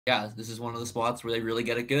Yeah, this is one of the spots where they really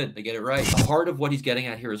get it good. They get it right. The heart of what he's getting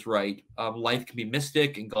at here is right. Life can be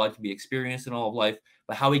mystic and God can be experienced in all of life,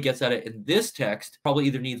 but how he gets at it in this text probably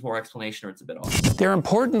either needs more explanation or it's a bit off. They're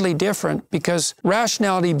importantly different because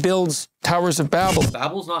rationality builds towers of Babel.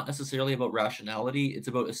 Babel's not necessarily about rationality. It's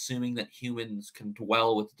about assuming that humans can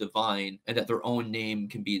dwell with the divine and that their own name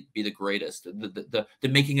can be the greatest. The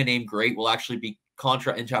making a name great will actually be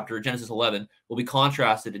in chapter Genesis 11 will be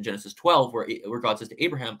contrasted in Genesis 12 where God says to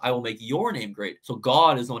Abraham, I will make your name great. So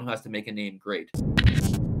God is the one who has to make a name great.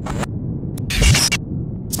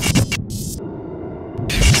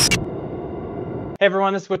 Hey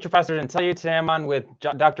everyone, this is what your pastor didn't tell you. Today I'm on with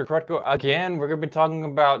Dr. Korytko again. We're going to be talking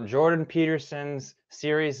about Jordan Peterson's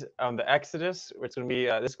series on the Exodus. It's going to be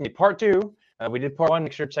this is going to be part 2. We did part 1.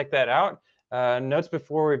 Make sure to check that out. Notes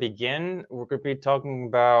before we begin. We're going to be talking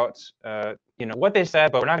about what they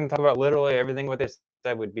said, but we're not going to talk about literally everything what they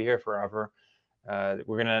said. We'd be here forever.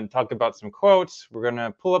 We're going to talk about some quotes. We're going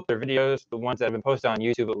to pull up their videos, the ones that have been posted on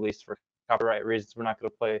YouTube, at least for copyright reasons. We're not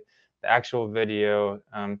going to play the actual video.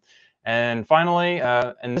 And finally,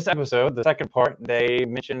 in this episode, the second part, they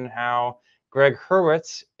mention how Greg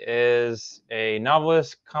Hurwitz is a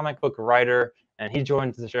novelist, comic book writer, and he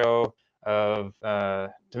joins the show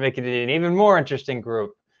to make it an even more interesting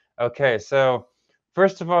group. Okay, so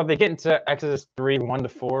first of all, they get into Exodus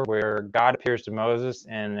 3:1-4, where God appears to Moses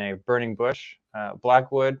in a burning bush.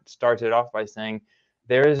 Blackwood starts it off by saying,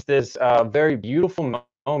 there is this very beautiful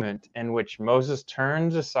moment in which Moses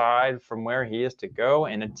turns aside from where he is to go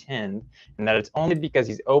and attend, and that it's only because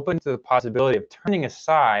he's open to the possibility of turning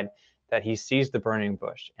aside that he sees the burning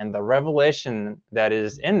bush. And the revelation that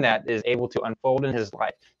is in that is able to unfold in his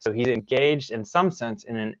life. So he's engaged in some sense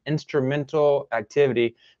in an instrumental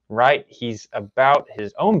activity, right? He's about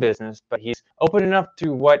his own business, but he's open enough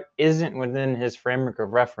to what isn't within his framework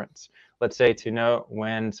of reference. Let's say to know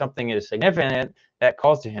when something is significant that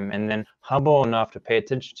calls to him, and then humble enough to pay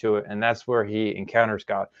attention to it, and that's where he encounters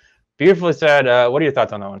God. Beautifully said. What are your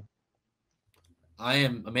thoughts on that one?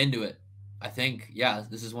 I'm into it. I think, yeah,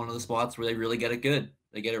 this is one of the spots where they really get it good.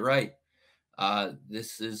 They get it right.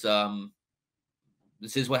 This is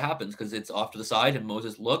what happens because it's off to the side and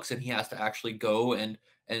Moses looks and he has to actually go and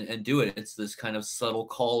do it. It's this kind of subtle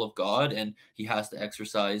call of God, and he has to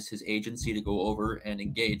exercise his agency to go over and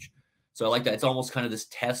engage. So I like that. It's almost kind of this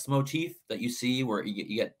test motif that you see where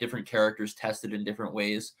you get different characters tested in different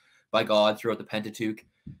ways by God throughout the Pentateuch.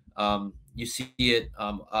 You see it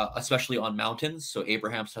especially on mountains. So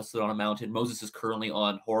Abraham's tested on a mountain. Moses is currently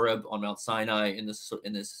on Horeb, on Mount Sinai in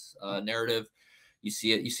this narrative. You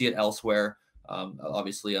see it elsewhere.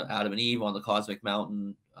 Obviously Adam and Eve on the cosmic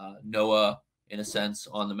mountain, Noah in a sense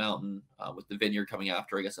on the mountain with the vineyard coming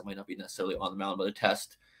after. I guess it might not be necessarily on the mountain, but a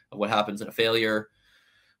test of what happens in a failure.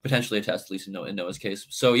 Potentially a test, at least in Noah's case.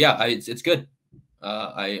 So yeah, it's good.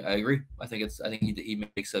 I agree. I think he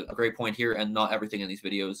makes a great point here, and not everything in these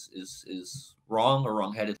videos is wrong or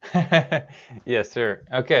wrong-headed. Yes, sir.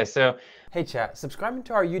 Okay, so hey chat, subscribing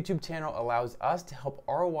to our YouTube channel allows us to help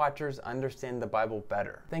our watchers understand the Bible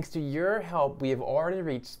better. Thanks to your help, we have already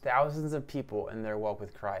reached thousands of people in their walk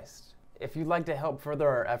with Christ. If you'd like to help further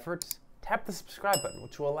our efforts, tap the subscribe button,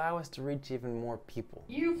 which will allow us to reach even more people.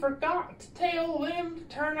 You forgot to tell them to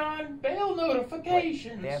turn on bell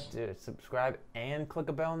notifications. Wait, they have to subscribe and click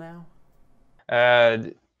a bell now?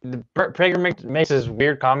 Prager makes this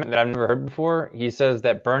weird comment that I've never heard before. He says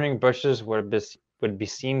that burning bushes would be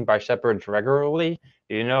seen by shepherds regularly.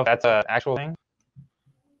 Do you know if that's an actual thing?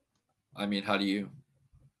 I mean, how do you,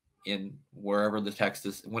 whenever the text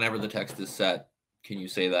is set, can you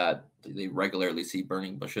say that they regularly see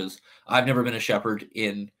burning bushes? I've never been a shepherd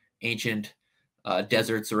in ancient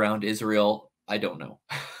deserts around Israel. I don't know.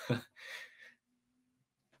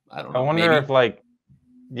 I don't know. I wonder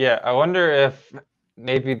I wonder if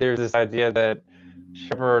maybe there's this idea that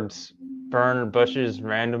shepherds burn bushes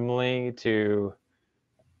randomly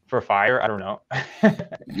for fire. I don't know.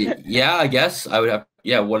 Yeah, I guess I would have.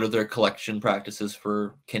 Yeah, what are their collection practices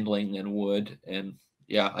for kindling and wood? And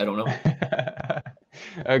yeah, I don't know.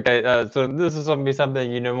 Okay, so this is going to be something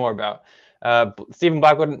you know more about. Stephen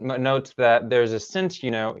Blackwood notes that there's a sense,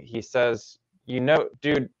 he says,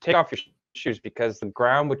 dude, take off your shoes because the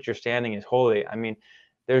ground which you're standing is holy. I mean,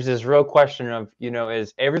 there's this real question of,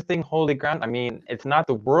 is everything holy ground? I mean, it's not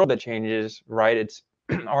the world that changes, right? It's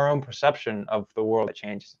our own perception of the world that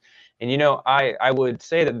changes. And, I would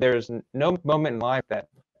say that there's no moment in life that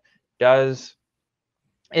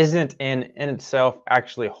isn't in itself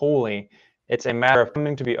actually holy. It's a matter of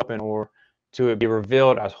coming to be open or to be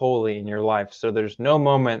revealed as holy in your life. So there's no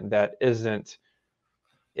moment that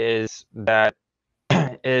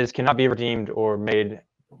cannot be redeemed or made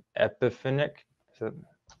epiphanic.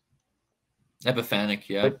 Epiphanic,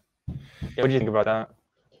 yeah. What do you think about that?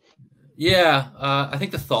 Yeah, I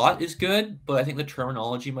think the thought is good, but I think the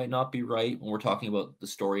terminology might not be right when we're talking about the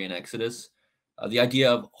story in Exodus. The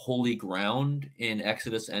idea of holy ground in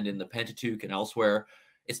Exodus and in the Pentateuch and elsewhere,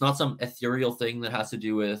 it's not some ethereal thing that has to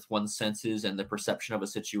do with one's senses and the perception of a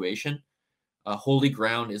situation. Holy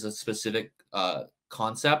ground is a specific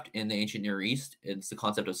concept in the ancient Near East. It's the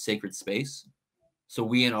concept of sacred space. So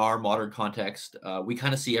we, in our modern context, we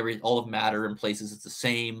kind of see all of matter in places it's the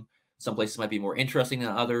same. Some places might be more interesting than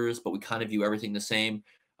others, but we kind of view everything the same.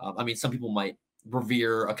 I mean, some people might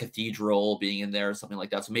revere a cathedral being in there or something like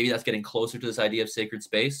that. So maybe that's getting closer to this idea of sacred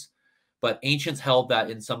space. But ancients held that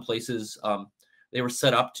in some places they were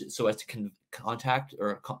set up so as to contact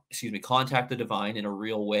the divine in a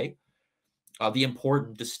real way. The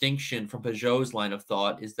important distinction from Peugeot's line of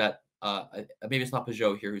thought is that maybe it's not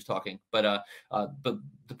Peugeot here who's talking, but the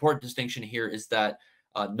important distinction here is that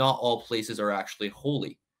not all places are actually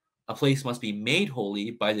holy. A place must be made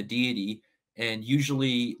holy by the deity, and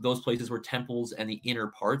usually those places were temples and the inner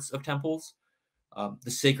parts of temples.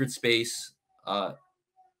 The sacred space,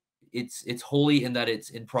 it's holy in that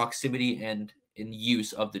it's in proximity and in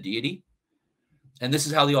use of the deity. And this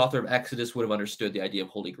is how the author of Exodus would have understood the idea of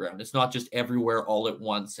holy ground. It's not just everywhere all at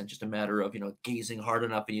once and just a matter of, gazing hard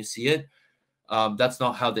enough and you see it. That's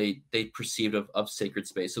not how they perceived of sacred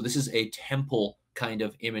space. So this is a temple kind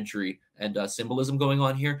of imagery and symbolism going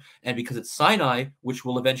on here. And because it's Sinai, which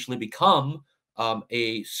will eventually become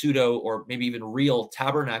a pseudo or maybe even real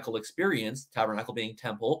tabernacle experience, tabernacle being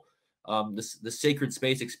temple, the sacred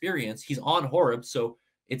space experience, he's on Horeb. So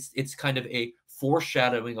it's kind of a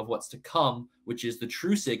foreshadowing of what's to come, which is the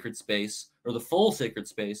true sacred space or the full sacred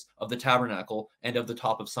space of the tabernacle and of the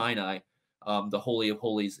top of Sinai, the Holy of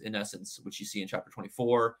Holies in essence, which you see in chapter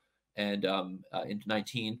 24 and into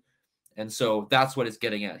 19. And so that's what it's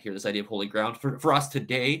getting at here, this idea of holy ground. For us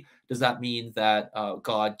today, does that mean that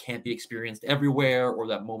God can't be experienced everywhere, or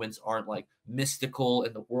that moments aren't like mystical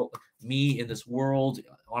in the world, me in this world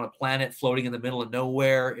on a planet floating in the middle of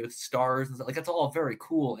nowhere with stars and stuff? Like, that's all very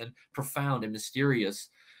cool and profound and mysterious.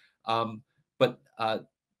 But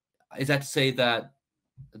is that to say that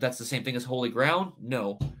that's the same thing as holy ground?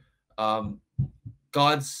 No.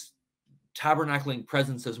 God's tabernacling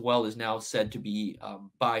presence as well is now said to be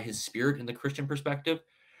by his spirit in the Christian perspective.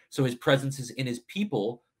 So his presence is in his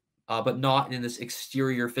people, but not in this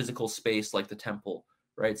exterior physical space like the temple,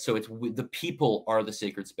 right? So it's the people are the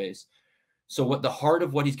sacred space. So what the heart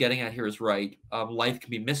of what he's getting at here is right. Life can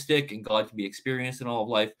be mystic and God can be experienced in all of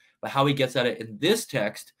life, but how he gets at it in this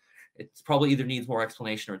text, it's probably either needs more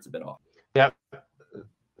explanation or it's a bit off. Yeah.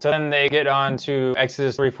 So then they get on to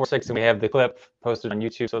Exodus 3:4-6, and we have the clip posted on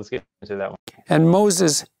YouTube. So let's get into that one. And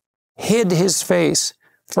Moses hid his face,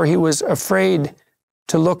 for he was afraid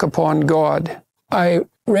to look upon God. I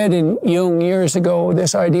read in Jung years ago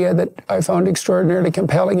this idea that I found extraordinarily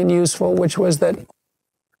compelling and useful, which was that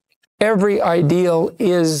every ideal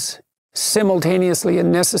is simultaneously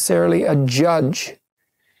and necessarily a judge.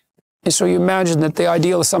 And so you imagine that the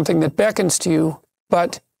ideal is something that beckons to you,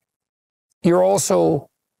 but you also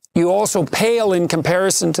pale in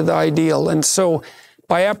comparison to the ideal. And so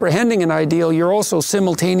by apprehending an ideal, you're also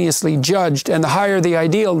simultaneously judged. And the higher the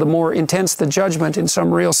ideal, the more intense the judgment in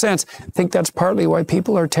some real sense. I think that's partly why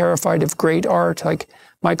people are terrified of great art, like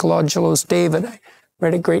Michelangelo's David. I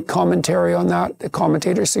read a great commentary on that. The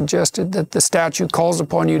commentator suggested that the statue calls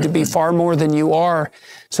upon you to be far more than you are.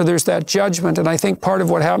 So there's that judgment. And I think part of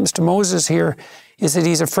what happens to Moses here is that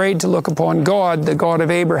he's afraid to look upon God, the God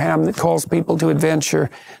of Abraham that calls people to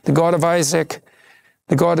adventure, the God of Isaac,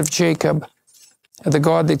 the God of Jacob, the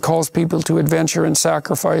God that calls people to adventure and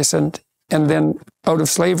sacrifice and then out of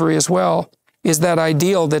slavery as well, is that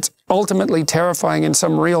ideal that's ultimately terrifying in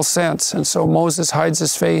some real sense. And so Moses hides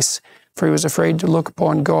his face, for he was afraid to look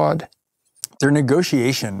upon God. Their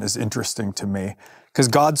negotiation is interesting to me, because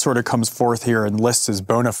God sort of comes forth here and lists his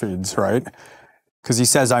bona fides, right? Because he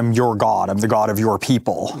says, I'm your God, I'm the God of your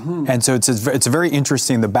people. Mm-hmm. And so it's very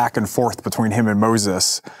interesting, the back and forth between him and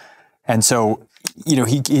Moses. And so,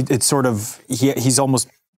 he's almost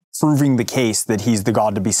proving the case that he's the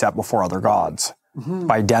God to be set before other gods, mm-hmm,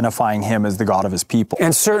 by identifying him as the God of his people.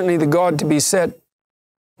 And certainly the God to be set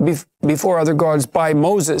before other gods by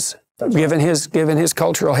Moses, given his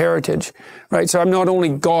cultural heritage, right? So I'm not only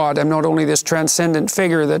God, I'm not only this transcendent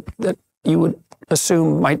figure that you would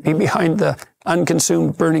assume might be behind the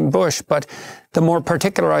unconsumed burning bush, but the more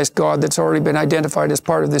particularized God that's already been identified as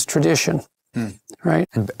part of this tradition, right?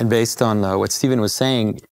 And based on what Stephen was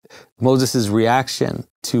saying, Moses' reaction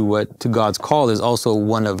to God's call is also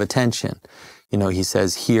one of attention. he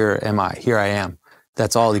says, "Here am I, here I am."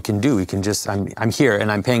 That's all he can do. He can just, I'm here and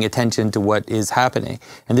I'm paying attention to what is happening.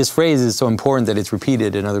 And this phrase is so important that it's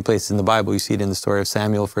repeated in other places in the Bible. You see it in the story of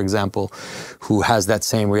Samuel, for example, who has that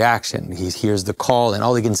same reaction. He hears the call and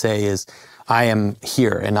all he can say is, "I am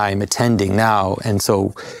here and I am attending now." And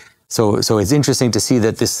so it's interesting to see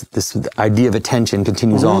that this idea of attention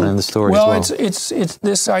continues on in the story as well. Well, it's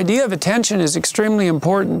this idea of attention is extremely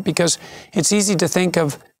important because it's easy to think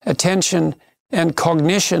of attention and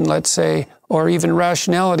cognition, let's say, or even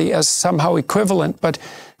rationality as somehow equivalent, but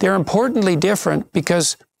they're importantly different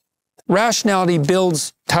because rationality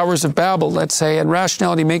builds towers of Babel, let's say, and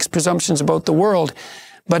rationality makes presumptions about the world.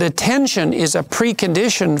 But attention is a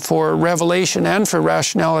precondition for revelation and for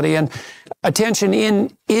rationality. And attention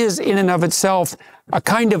is in and of itself a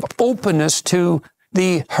kind of openness to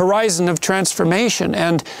the horizon of transformation.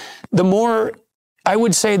 And the more, I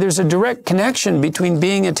would say there's a direct connection between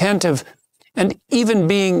being attentive and even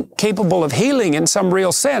being capable of healing in some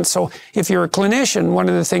real sense. So if you're a clinician, one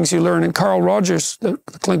of the things you learn, and Carl Rogers, the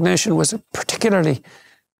clinician, was a particularly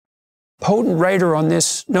potent writer on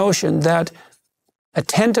this notion that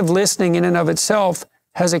attentive listening in and of itself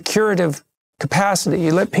has a curative capacity.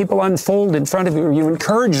 You let people unfold in front of you, or you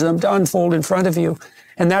encourage them to unfold in front of you.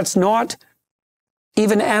 And that's not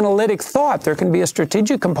even analytic thought. There can be a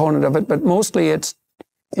strategic component of it, but mostly it's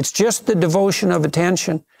just the devotion of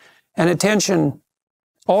attention. And attention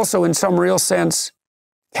also, in some real sense,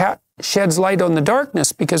 sheds light on the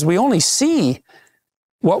darkness because we only see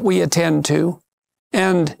what we attend to,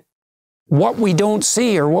 and what we don't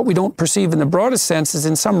see or what we don't perceive in the broadest sense is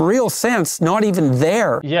in some real sense not even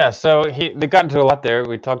there. Yeah, so they got into a lot there.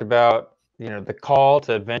 We talked about the call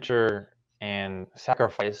to adventure and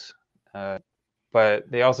sacrifice, but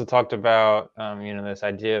they also talked about this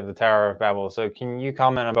idea of the Tower of Babel. So can you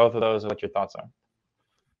comment on both of those and what your thoughts are?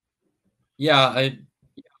 Yeah,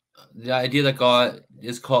 the idea that God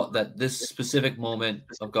is called, that this specific moment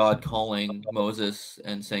of God calling Moses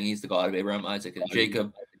and saying he's the God of Abraham, Isaac, and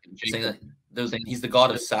Jacob, saying that he's the God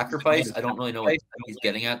of sacrifice. I don't really know what he's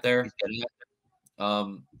getting at there.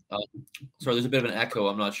 Sorry, there's a bit of an echo.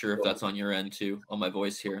 I'm not sure if that's on your end too, on my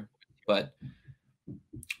voice here. But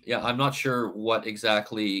yeah, I'm not sure what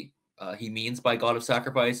exactly he means by God of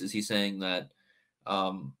sacrifice. Is he saying that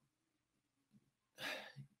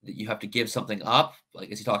that you have to give something up? Like,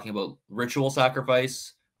 is he talking about ritual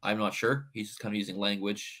sacrifice? I'm not sure. He's just kind of using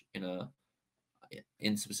language in a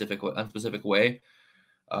unspecific way.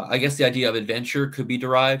 I guess the idea of adventure could be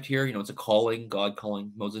derived here. It's a calling, God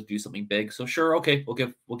calling Moses to do something big. So sure, okay,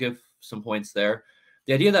 we'll give some points there.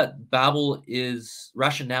 The idea that Babel is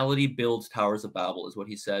rationality builds towers of Babel is what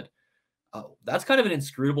he said. That's kind of an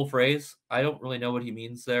inscrutable phrase. I don't really know what he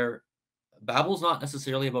means there. Babel's not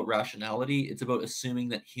necessarily about rationality. It's about assuming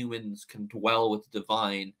that humans can dwell with the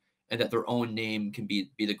divine and that their own name can be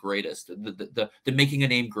the greatest. The making a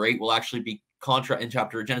name great will actually be in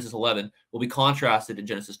Genesis 11 will be contrasted in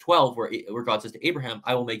Genesis 12, where God says to Abraham,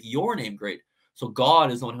 "I will make your name great." So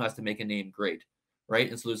God is the one who has to make a name great, right?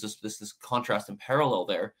 And so there's this contrast and parallel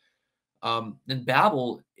there. In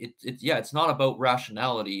Babel, it's not about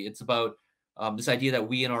rationality. It's about this idea that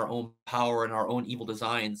we in our own power and our own evil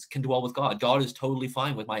designs can dwell with God. God is totally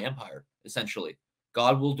fine with my empire, essentially.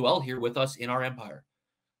 God will dwell here with us in our empire.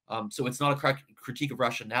 So it's not a critique of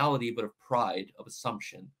rationality, but of pride, of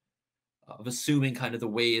assumption, of assuming kind of the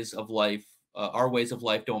ways of life, our ways of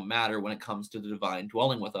life don't matter when it comes to the divine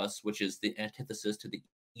dwelling with us, which is the antithesis to the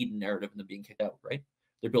Eden narrative and them being kicked out, right?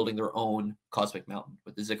 They're building their own cosmic mountain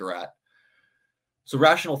with the ziggurat. So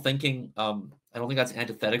rational thinking, I don't think that's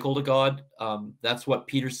antithetical to God. That's what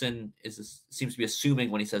Peterson seems to be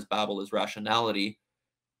assuming when he says Babel is rationality.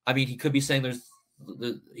 I mean, he could be saying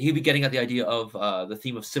he'd be getting at the idea of the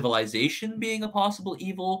theme of civilization being a possible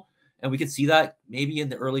evil. And we could see that maybe in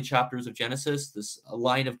the early chapters of Genesis. This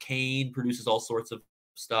line of Cain produces all sorts of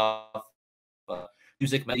stuff,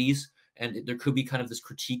 music, melodies, and there could be kind of this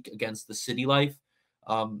critique against the city life.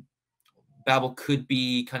 Babel could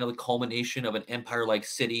be kind of the culmination of an empire-like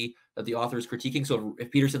city that the author is critiquing. So if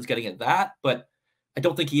Peterson's getting at that, but I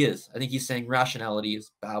don't think he is. I think he's saying rationality is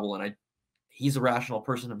Babel, and he's a rational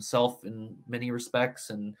person himself in many respects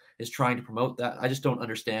and is trying to promote that. I just don't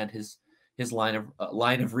understand his line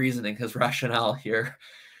of reasoning, his rationale here.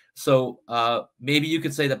 So maybe you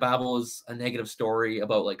could say that Babel is a negative story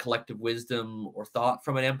about like collective wisdom or thought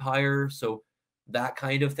from an empire. So that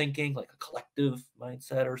kind of thinking, like a collective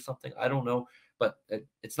mindset or something. I don't know, but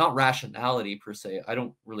it's not rationality per se. I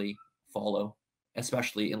don't really follow,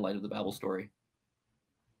 especially in light of the Babel story.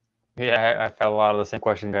 Yeah, I've had a lot of the same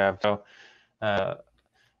questions you have.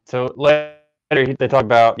 So let's They talk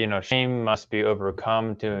about, you know, shame must be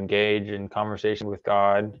overcome to engage in conversation with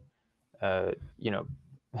God. You know,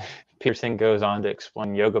 Peterson goes on to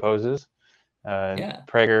explain yoga poses. Yeah.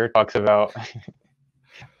 Prager talks about,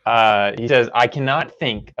 he says, I cannot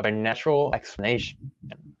think of a natural explanation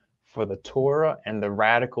for the Torah and the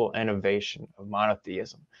radical innovation of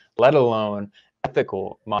monotheism, let alone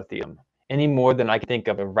ethical monotheism, any more than I can think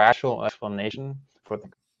of a rational explanation for the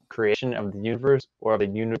creation of the universe or of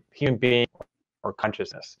the human being or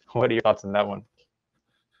consciousness. What are your thoughts on that one?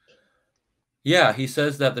 Yeah, he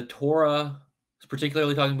says that the Torah,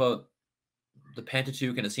 particularly talking about the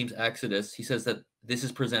Pentateuch and it seems Exodus, he says that this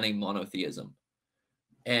is presenting monotheism.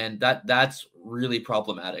 And that's really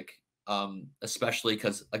problematic, especially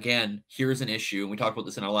because, again, here's an issue, and we talked about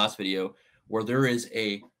this in our last video, where there is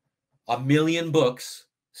a million books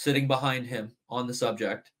sitting behind him on the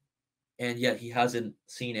subject, and yet he hasn't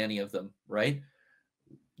seen any of them, right?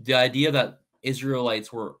 The idea that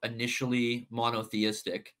Israelites were initially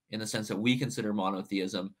monotheistic in the sense that we consider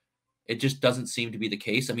monotheism, it just doesn't seem to be the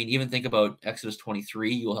case. I mean, even think about Exodus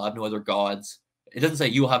 23, you will have no other gods. It doesn't say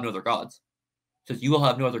you will have no other gods. It says you will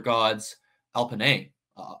have no other gods, alpane,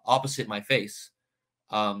 opposite my face.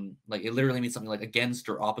 Like it literally means something like against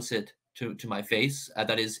or opposite to my face.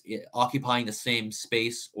 That is occupying the same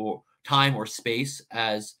space or time or space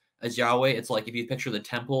as Yahweh. It's like if you picture the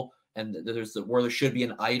temple and there's where there should be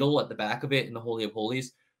an idol at the back of it in the Holy of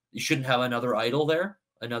Holies, you shouldn't have another idol there,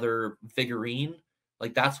 another figurine.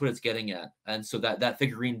 Like that's what it's getting at. And so that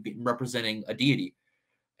figurine representing a deity.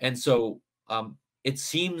 And so it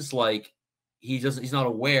seems like he's not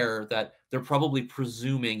aware that they're probably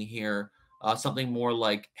presuming here something more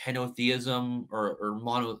like henotheism or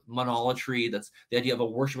monolatry. That's the idea of a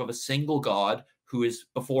worship of a single God who is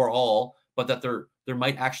before all, but that there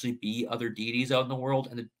might actually be other deities out in the world.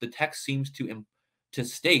 And the text seems to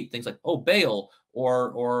state things like, oh, Baal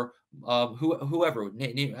or whoever,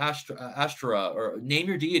 name Ashtoreth, or name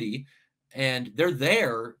your deity, and they're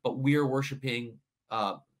there, but we're worshiping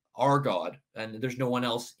our God, and there's no one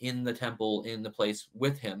else in the temple in the place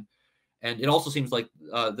with him. And it also seems like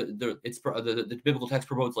the biblical text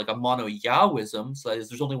promotes like a mono-Yahwism, so that is,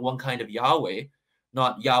 there's only one kind of Yahweh,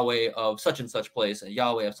 not Yahweh of such and such place and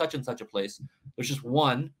Yahweh of such and such a place. There's just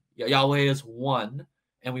one. Yahweh is one,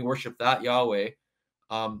 and we worship that Yahweh.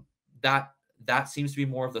 That seems to be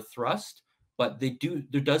more of the thrust, but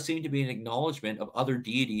there does seem to be an acknowledgement of other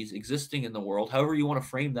deities existing in the world, however you want to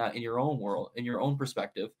frame that in your own world, in your own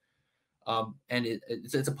perspective. And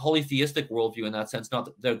it's a polytheistic worldview in that sense, not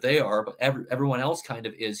that they are, but everyone else kind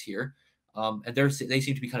of is here. And they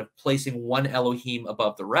seem to be kind of placing one Elohim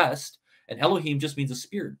above the rest, and Elohim just means a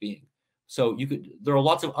spirit being. So there are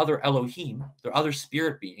lots of other Elohim, there are other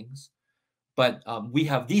spirit beings, but we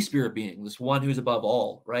have the spirit being, this one who's above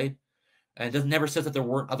all, right? And it never says that there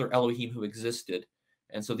weren't other Elohim who existed.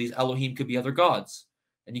 And so these Elohim could be other gods.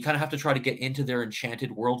 And you kind of have to try to get into their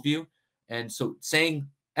enchanted worldview. And so saying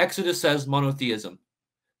Exodus says monotheism,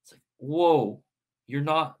 it's like, whoa,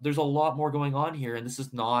 there's a lot more going on here. And this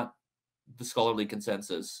is not the scholarly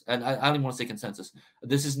consensus. And I don't even want to say consensus.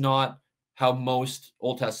 This is not how most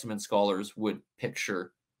Old Testament scholars would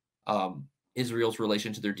picture Israel's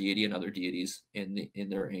relation to their deity and other deities in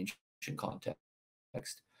their ancient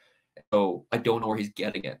context. So I don't know where he's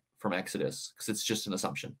getting it from Exodus, because it's just an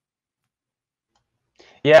assumption.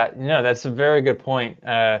 Yeah, no, that's a very good point.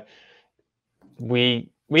 We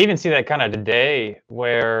even see that kind of today,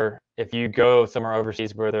 where if you go somewhere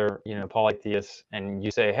overseas where they're, you know, polytheists, and you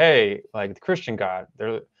say, hey, like the Christian God,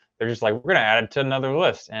 they're just like, we're going to add it to another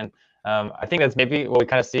list. And I think that's maybe what we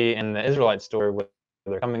kind of see in the Israelite story, where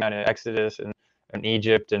they're coming out of Exodus and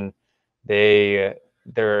Egypt, and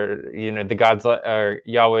they're, you know, the gods or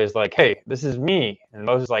Yahweh is like, hey, this is me, and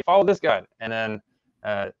Moses is like, follow this God. And then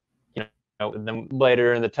you know, then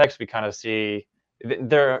later in the text we kind of see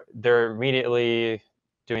they're immediately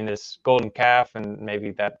doing this golden calf, and maybe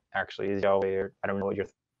that actually is Yahweh, or I don't know what your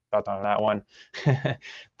thoughts on that one.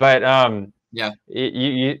 But yeah,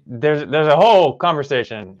 there's a whole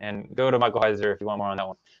conversation, and go to Michael Heiser if you want more on that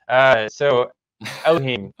one. So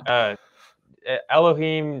Elohim.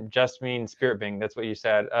 Elohim just means spirit being. That's what you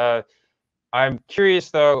said. I'm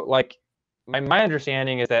curious though, like my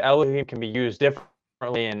understanding is that Elohim can be used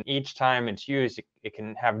differently, and each time it's used, it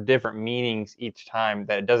can have different meanings each time,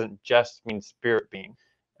 that it doesn't just mean spirit being.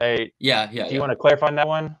 Do you want to clarify on that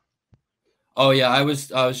one? Oh yeah, I was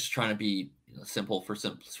just trying to be simple for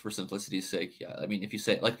simplicity's sake. Yeah, I mean, if you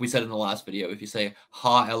say, like we said in the last video, if you say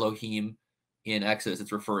Ha Elohim in Exodus,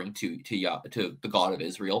 it's referring to the God of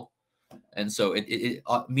Israel. And so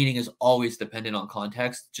meaning is always dependent on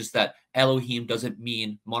context, just that Elohim doesn't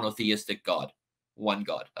mean monotheistic God. one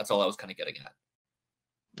God. That's all I was kind of getting at.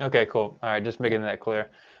 Okay, cool. All right, just making that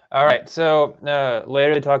clear. All right, so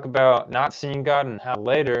later they talk about not seeing God, and how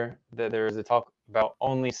later that there is a talk about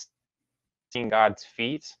only seeing God's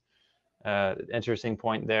feet. Interesting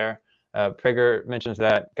point there. Prager mentions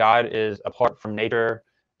that God is apart from nature.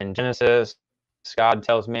 In Genesis, God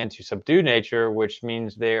tells man to subdue nature, which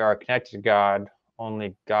means they are connected to God.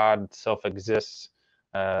 Only God self-exists.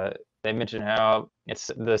 They mention how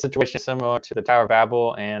the situation is similar to the Tower of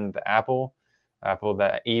Babel and the apple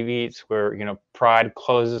that Eve eats, where pride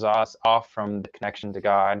closes us off from the connection to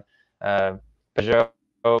God. Prager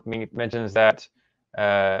mentions that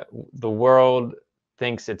the world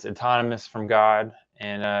thinks it's autonomous from God.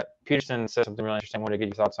 And Peterson says something really interesting I want to get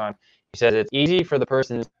your thoughts on. He says it's easy for the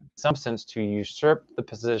person in some sense to usurp the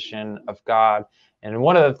position of God. And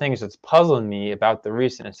one of the things that's puzzling me about the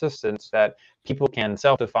recent insistence that people can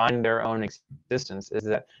self-define their own existence is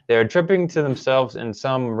that they're attributing to themselves in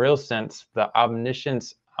some real sense the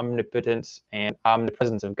omniscience, omnipotence, and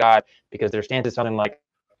omnipresence of God, because their stance is something like,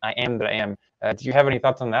 I am that I am. Do you have any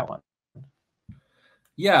thoughts on that one?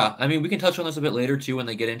 Yeah, I mean, we can touch on this a bit later too when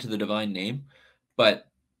they get into the divine name, but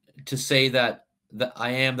to say that the I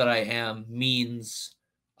am that I am means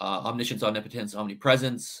omniscience, omnipotence,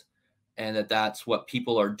 omnipresence, and that's what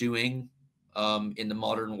people are doing in the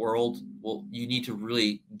modern world. Well, you need to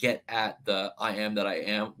really get at the I am that I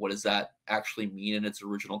am. What does that actually mean in its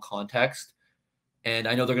original context? And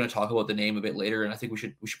I know they're going to talk about the name a bit later, and I think we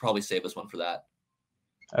should probably save this one for that.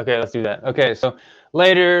 Okay, let's do that. Okay, so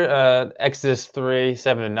later, Exodus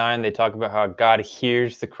 3:7-9, they talk about how God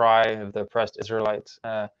hears the cry of the oppressed Israelites.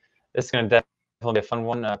 This is going to definitely be a fun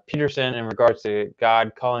one. Peterson, in regards to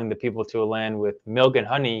God calling the people to a land with milk and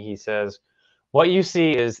honey, he says, what you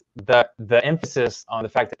see is the emphasis on the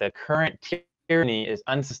fact that the current tyranny is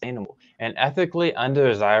unsustainable and ethically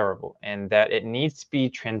undesirable, and that it needs to be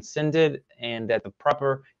transcended, and that the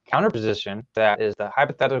proper counterposition that is the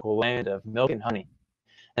hypothetical land of milk and honey.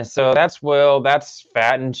 And so that's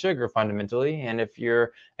fat and sugar fundamentally. And if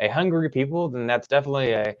you're a hungry people, then that's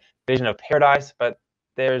definitely a vision of paradise. But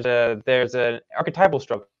there's an archetypal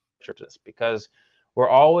structure to this, because we're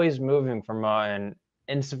always moving from an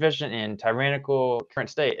insufficient and tyrannical current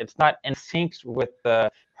state. It's not in sync with the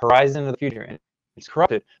horizon of the future, and it's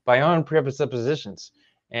corrupted by our own presuppositions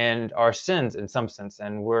and our sins in some sense.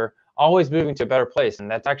 And we're always moving to a better place, and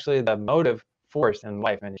that's actually the motive force in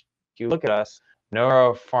life. And if you look at us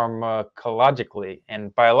neuropharmacologically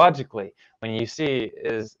and biologically, what you see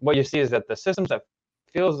is that the systems that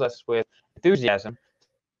fills us with enthusiasm,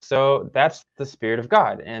 so that's the Spirit of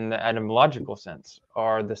God in the etymological sense,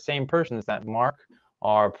 are the same persons that mark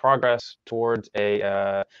our progress towards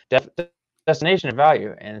a destination of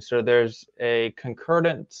value. And so there's a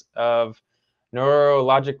concordance of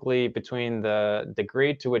neurologically between the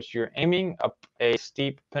degree to which you're aiming up a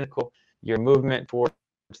steep pinnacle, your movement towards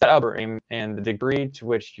that upper aim, and the degree to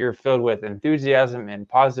which you're filled with enthusiasm and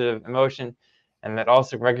positive emotion, and that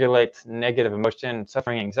also regulates negative emotion,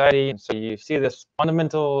 suffering, anxiety. And so you see this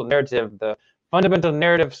fundamental narrative, the fundamental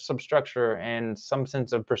narrative substructure, and some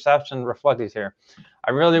sense of perception reflected here.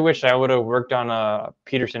 I really wish I would have worked on a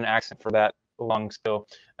Peterson accent for that long skill.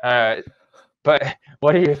 But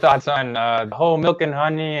what are your thoughts on the whole milk and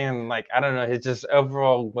honey and, I don't know, his just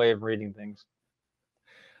overall way of reading things?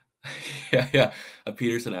 Yeah, a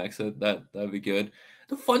Peterson accent, that'd be good.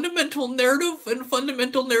 The fundamental narrative and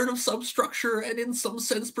fundamental narrative substructure, and in some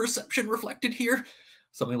sense perception reflected here,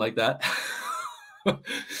 something like that.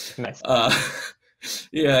 Nice.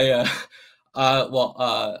 Yeah.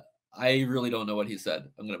 I really don't know what he said.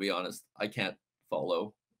 I'm gonna be honest. I can't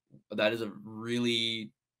follow. That is a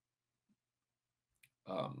really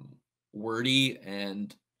wordy,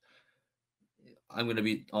 and I'm going to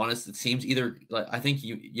be honest, it seems either, I think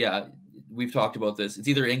we've talked about this. It's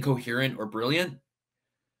either incoherent or brilliant,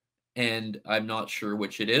 and I'm not sure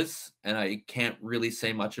which it is, and I can't really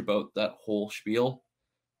say much about that whole spiel.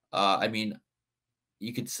 I mean,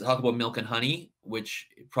 you could talk about milk and honey, which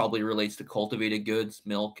probably relates to cultivated goods,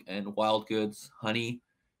 milk, and wild goods, honey,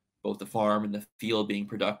 both the farm and the field being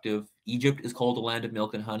productive. Egypt is called the land of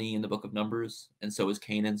milk and honey in the book of Numbers, and so is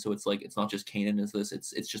Canaan. So it's it's not just Canaan is this,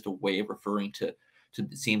 it's just a way of referring to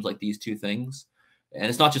it seems like these two things. And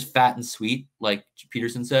it's not just fat and sweet, like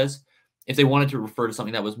Peterson says. If they wanted to refer to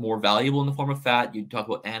something that was more valuable in the form of fat, you'd talk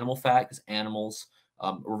about animal fat, because animals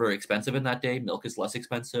were very expensive in that day. Milk is less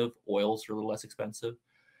expensive. Oils are a little less expensive.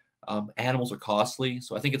 Animals are costly.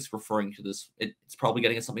 So I think it's referring to this. It's probably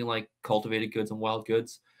getting at something like cultivated goods and wild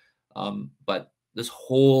goods. But this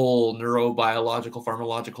whole neurobiological,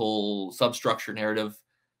 pharmacological substructure narrative,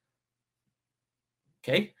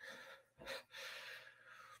 okay,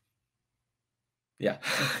 Yeah.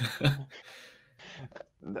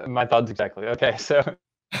 My thoughts exactly. Okay, so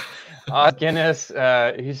Guinness,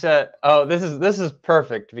 he said, "Oh, this is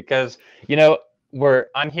perfect because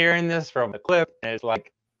I'm hearing this from the clip, and it's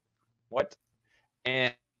like, what?"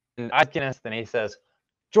 And Guinness, then he says,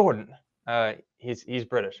 "Jordan, he's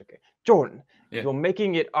British, okay. Jordan, Yeah. you're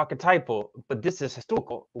making it archetypal, but this is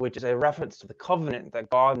historical, which is a reference to the covenant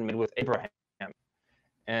that God made with Abraham."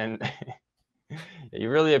 And you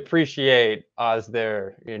really appreciate Oz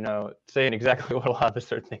there, saying exactly what a lot of us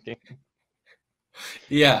are thinking.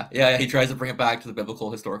 Yeah. He tries to bring it back to the biblical,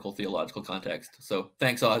 historical, theological context. So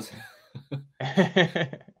thanks, Oz. Yeah,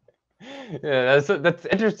 that's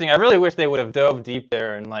interesting. I really wish they would have dove deep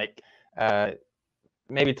there and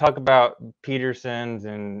maybe talk about Peterson's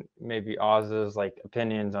and maybe Oz's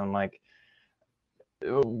opinions on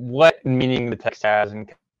what meaning the text has and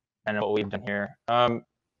kind of what we've done here.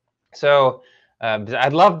 So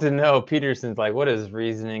I'd love to know Peterson's what his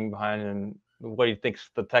reasoning behind and what he thinks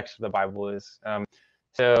the text of the Bible is.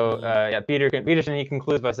 Peterson, he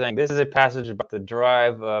concludes by saying, "This is a passage about the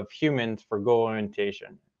drive of humans for goal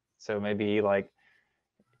orientation." So maybe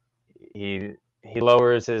he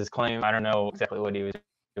lowers his claim. I don't know exactly what he was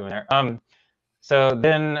doing there. So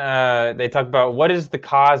then they talk about what is the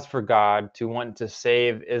cause for God to want to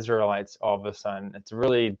save Israelites all of a sudden. It's a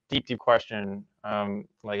really deep question.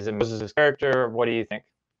 Is it Moses' character? What do you think?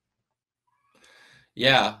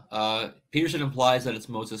 Yeah, Peterson implies that it's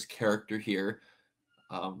Moses' character here.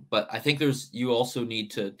 But I think you also need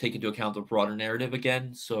to take into account the broader narrative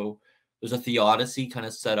again. So there's a theodicy kind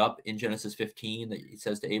of set up in Genesis 15 that he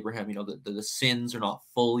says to Abraham, the sins are not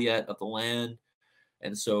full yet of the land.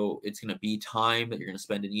 And so it's going to be time that you're going to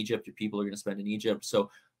spend in Egypt. Your people are going to spend in Egypt. So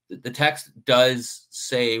the text does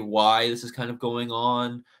say why this is kind of going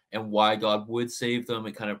on and why God would save them.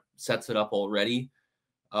 It kind of sets it up already.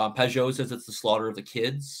 Pajot says it's the slaughter of the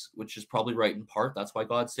kids, which is probably right in part. That's why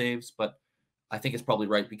God saves. But I think it's probably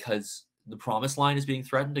right because the promised line is being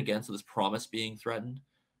threatened again. So this promise being threatened.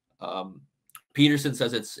 Peterson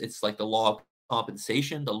says it's like the law of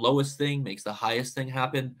compensation. The lowest thing makes the highest thing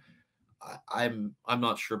happen. I'm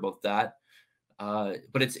not sure about that,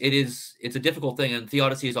 but it's a difficult thing, and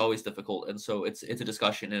theodicy is always difficult, and so it's a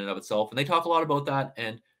discussion in and of itself. And they talk a lot about that,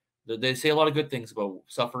 and they say a lot of good things about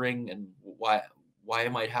suffering and why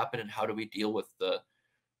it might happen, and how do we deal with the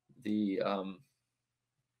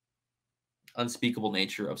unspeakable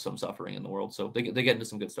nature of some suffering in the world. So they get into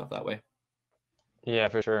some good stuff that way. Yeah,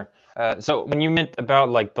 for sure. So when you meant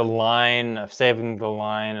about the line of saving the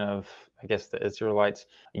line of, I guess, the Israelites,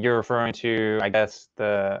 you're referring to, I guess,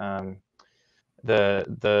 the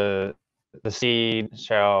seed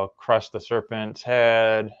shall crush the serpent's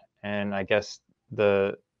head, and I guess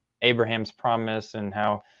the Abraham's promise, and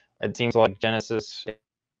how it seems like Genesis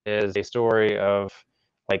is a story of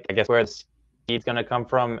I guess where the seed's going to come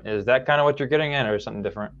from. Is that kind of what you're getting at, or something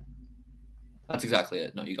different? That's exactly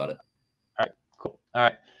it. No, you got it. All right, cool. All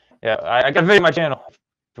right, yeah, I got a video on my channel if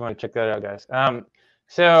you want to check that out, guys.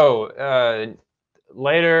 So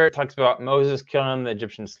later it talks about Moses killing the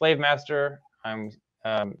Egyptian slave master.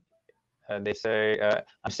 They say,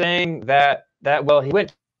 I'm saying that well, he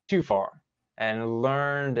went too far and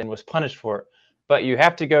learned and was punished for it. But you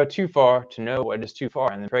have to go too far to know what is too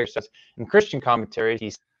far. And then Prager says, in Christian commentaries,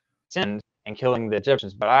 he sinned in killing the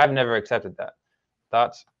Egyptians, but I've never accepted that.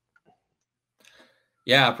 Thoughts?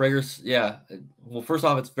 Yeah, Prager's, yeah. Well, first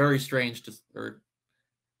off, it's very strange or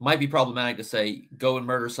might be problematic to say go and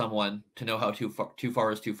murder someone to know how too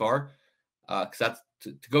far is too far. Because that's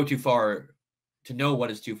to go too far, to know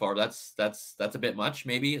what is too far. That's a bit much.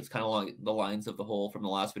 Maybe it's kind of along the lines of the whole from the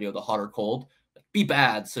last video, the hot or cold. Be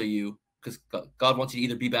bad, because God wants you to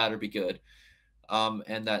either be bad or be good.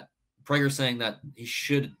 And that Prager saying that he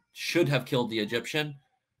should have killed the Egyptian.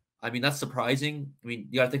 I mean, that's surprising. I mean,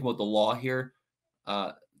 you got to think about the law here.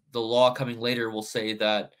 The law coming later will say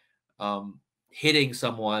that hitting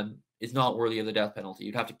someone is not worthy of the death penalty.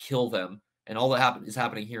 You'd have to kill them. And all that is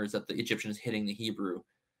happening here is that the Egyptian is hitting the Hebrew.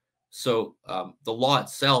 So the law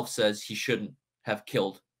itself says he shouldn't have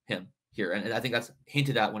killed him here. And I think that's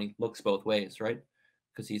hinted at when he looks both ways, right?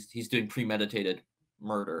 Because he's doing premeditated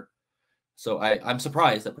murder. So I'm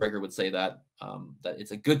surprised that Prager would say that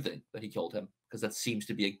it's a good thing that he killed him, because that seems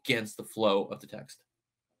to be against the flow of the text.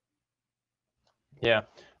 Yeah.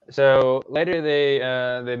 So later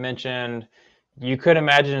they mentioned, you could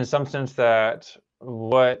imagine in some sense that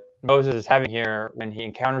what Moses is having here when he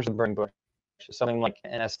encounters the burning bush is something like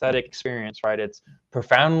an aesthetic experience, right? It's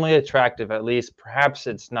profoundly attractive, at least. Perhaps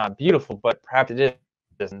it's not beautiful, but perhaps it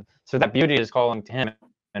is. So that beauty is calling to him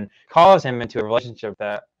and calls him into a relationship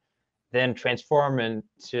that then transform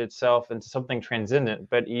into itself into something transcendent,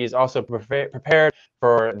 but he's also prepared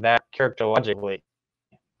for that characterologically.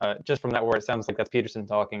 Just from that word, it sounds like that's Peterson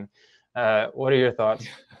talking. What are your thoughts?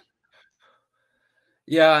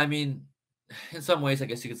 Yeah, I mean, in some ways, I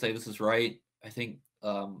guess you could say this is right. I think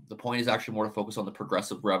the point is actually more to focus on the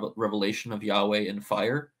progressive revelation of Yahweh in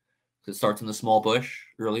fire. It starts in the small bush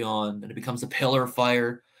early on, then it becomes a pillar of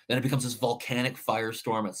fire, then it becomes this volcanic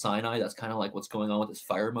firestorm at Sinai. That's kind of like what's going on with this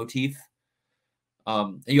fire motif.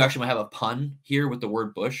 And you actually might have a pun here with the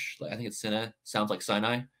word bush. Like, I think it's Sinai, sounds like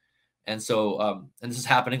Sinai. And so, and this is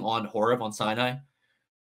happening on Horeb, on Sinai.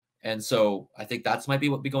 And so I think that's might be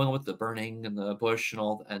what be going on with the burning and the bush and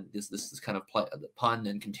all, and this kind of the pun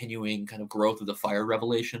and continuing kind of growth of the fire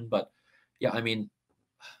revelation. But yeah, I mean,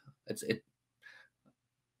 it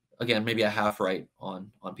again, maybe a half right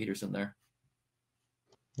on Peterson there.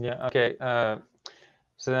 Yeah. Okay.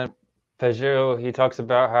 So then Prager, he talks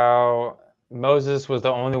about how Moses was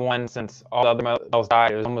the only one since all the other Moses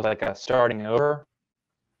died. It was almost like a starting over.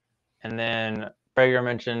 And then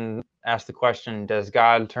Prager asked the question, does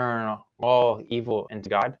God turn all evil into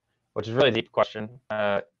God? Which is a really deep question.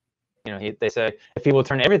 They say, if he will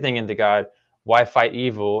turn everything into God, why fight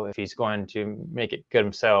evil if he's going to make it good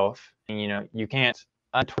himself? And, you can't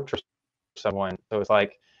untorture someone. So it's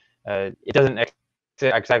like, it doesn't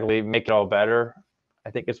exactly make it all better, I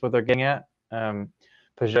think is what they're getting at.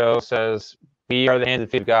 Prager says, we are the hands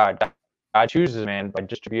and feet of God. God chooses man by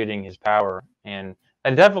distributing his power. And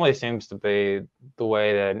it definitely seems to be the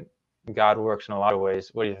way that God works in a lot of ways.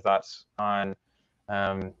 What are your thoughts on?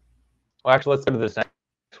 Well, actually, let's go to this next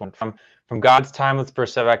one. From God's timeless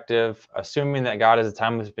perspective, assuming that God is a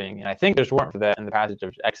timeless being, and I think there's warrant for that in the passage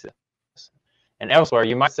of Exodus. And elsewhere,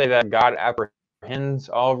 you might say that God apprehends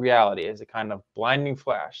all reality as a kind of blinding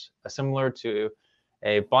flash, similar to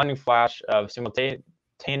a blinding flash of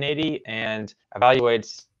simultaneity, and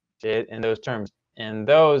evaluates it in those terms, in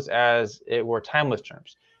those as it were timeless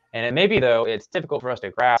terms. And it may be, though, it's difficult for us to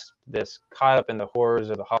grasp this, caught up in the horrors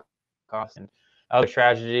of the Holocaust and other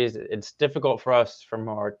tragedies. It's difficult for us from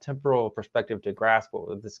our temporal perspective to grasp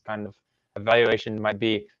what this kind of evaluation might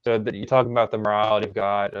be. So that you talk about the morality of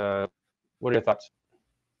God. What are your thoughts?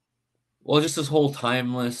 Well, just this whole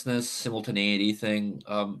timelessness, simultaneity thing,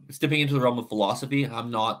 it's dipping into the realm of philosophy.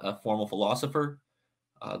 I'm not a formal philosopher.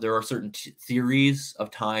 There are certain theories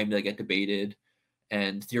of time that get debated,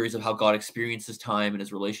 and theories of how God experiences time and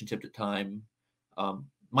his relationship to time.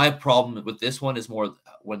 My problem with this one is more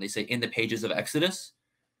when they say in the pages of Exodus.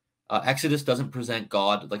 Exodus doesn't present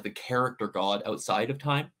God like the character God outside of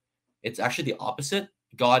time. It's actually the opposite.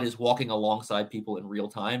 God is walking alongside people in real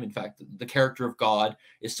time. In fact, the character of God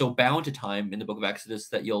is so bound to time in the book of Exodus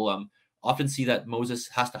that you'll often see that Moses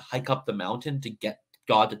has to hike up the mountain to get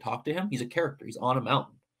God to talk to him. He's a character. He's on a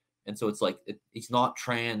mountain. And so it's like, he's not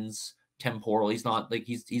trans-temporal. He's not like,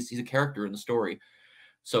 he's a character in the story.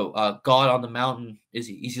 So God on the mountain,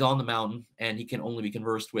 he's on the mountain, and he can only be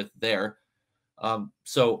conversed with there.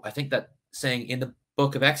 So I think that saying in the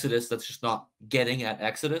book of Exodus, that's just not getting at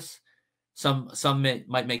Exodus. Some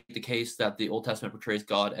might make the case that the Old Testament portrays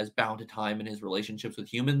God as bound to time in his relationships with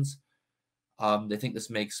humans. They think this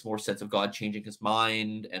makes more sense of God changing his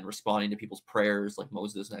mind and responding to people's prayers like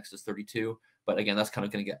Moses in Exodus 32. But again, that's kind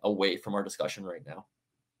of going to get away from our discussion right now.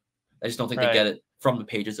 I just don't think they get it from the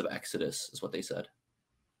pages of Exodus, is what they said.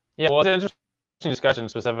 Yeah, well, it's an interesting discussion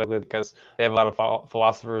specifically because they have a lot of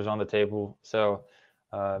philosophers on the table. So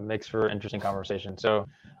it makes for interesting conversation. So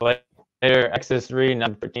later, Exodus 3,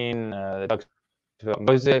 9-13,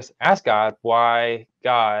 Moses asked God why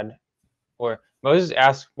God, or Moses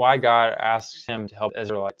asks why God asks him to help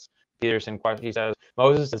Israelites. Peterson, he says,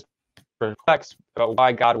 Moses is perplexed about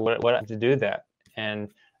why God would have to do that.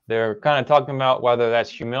 And they're kind of talking about whether that's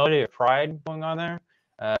humility or pride going on there.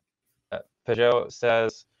 Prager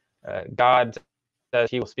says, God says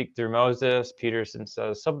he will speak through Moses. Peterson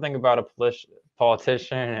says something about a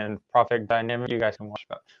politician and prophet dynamic. You guys can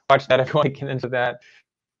watch that if you want to get into that.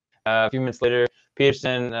 A few minutes later,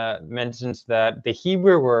 Peterson mentions that the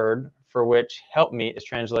Hebrew word for which help me is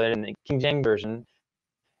translated in the King James Version.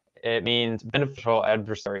 It means beneficial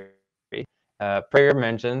adversary. Prager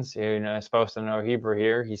mentions, is supposed to know Hebrew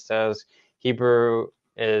here. He says Hebrew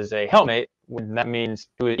is a helpmate. When that means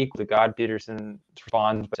who is equal to God. Peterson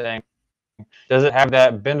responds by saying, does it have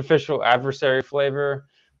that beneficial adversary flavor?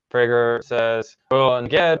 Prager says, well, and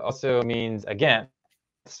Ged also means against.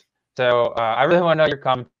 So I really want to know your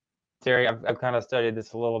commentary. I've kind of studied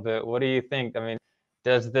this a little bit. What do you think? I mean,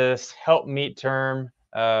 does this helpmeet term,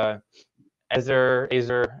 Ezer,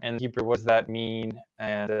 in Hebrew, what does that mean?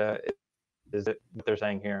 And is it what they're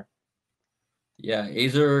saying here? Yeah,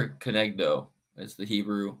 Ezer Kenegdo is the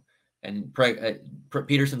Hebrew, and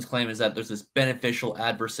Peterson's claim is that there's this beneficial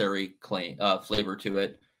adversary flavor to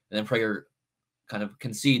it, and then Prager kind of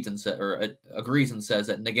concedes and agrees and says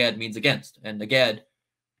that neged means against, and neged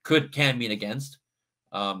can mean against.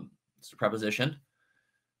 It's a preposition,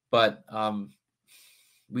 but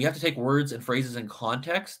we have to take words and phrases in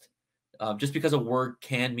context. Just because a word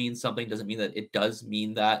can mean something doesn't mean that it does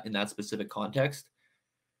mean that in that specific context.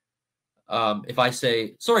 If I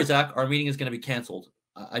say, sorry, Zach, our meeting is going to be canceled,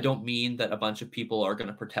 I don't mean that a bunch of people are going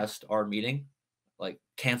to protest our meeting, like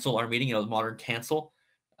cancel our meeting, the modern cancel.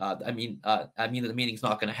 I mean that the meeting's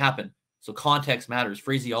not going to happen. So context matters,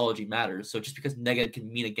 phraseology matters. So just because neged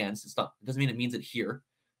can mean against, it doesn't mean it means it here,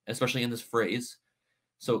 especially in this phrase.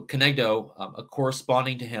 So Kenegdo,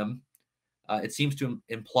 corresponding to him, it seems to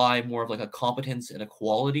imply more of like a competence and a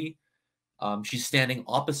quality. She's standing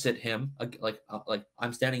opposite him, like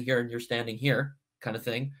I'm standing here and you're standing here, kind of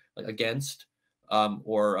thing, like against,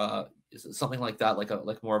 or something like that,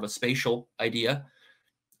 like more of a spatial idea.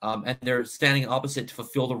 And they're standing opposite to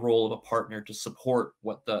fulfill the role of a partner to support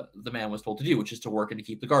what the man was told to do, which is to work and to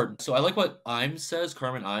keep the garden. So I like what Imes says.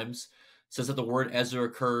 Carmen Imes says that the word Ezer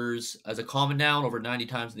occurs as a common noun over 90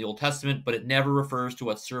 times in the Old Testament, but it never refers to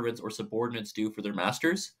what servants or subordinates do for their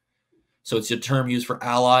masters. So it's a term used for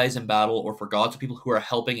allies in battle or for gods, people who are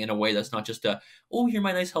helping in a way that's not just oh, you're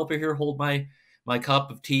my nice helper here, hold my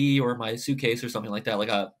cup of tea or my suitcase or something like that,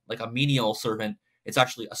 like a menial servant. It's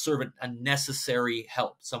actually a servant, a necessary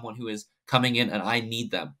help, someone who is coming in and I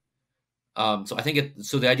need them. So I think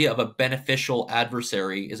the idea of a beneficial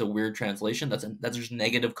adversary is a weird translation. There's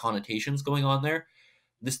negative connotations going on there.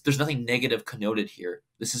 There's nothing negative connoted here.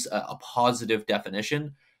 This is a positive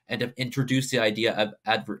definition, and to introduce the idea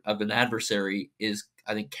of an adversary is,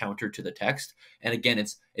 I think, counter to the text. And again,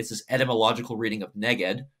 it's this etymological reading of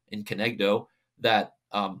neged in Kenegdo that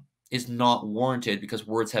is not warranted because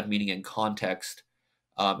words have meaning in context.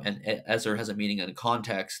 And Ezer has a meaning in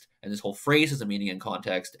context, and this whole phrase has a meaning in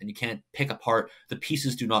context, and you can't pick apart. The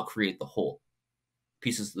pieces do not create the whole.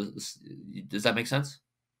 Pieces, does that make sense?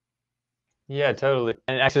 Yeah, totally.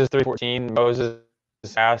 In Exodus 3:14, Moses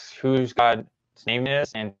asks whose God's name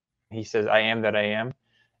is, and he says, I am that I am.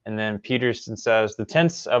 And then Peterson says the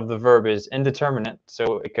tense of the verb is indeterminate,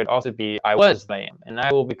 so it could also be I was that I am, and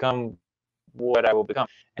I will become what I will become.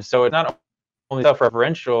 And so it's not only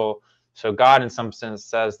self-referential. So God, in some sense,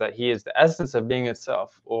 says that He is the essence of being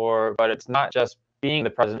itself, but it's not just being the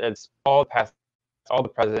present; it's all the past, all the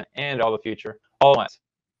present, and all the future, all at once.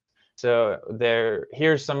 So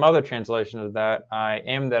here's some other translation of that: I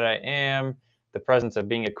am that I am, the presence of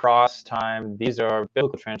being across time. These are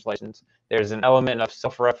biblical translations. There's an element of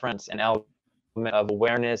self-reference, an element of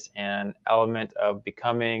awareness, an element of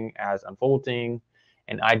becoming as unfolding,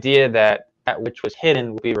 an idea that which was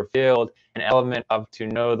hidden will be revealed, an element of to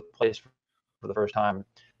know the place for the first time.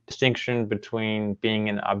 Distinction between being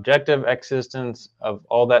an objective existence of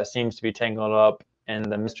all that seems to be tangled up in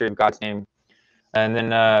the mystery of God's name. And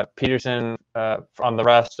then Peterson, on the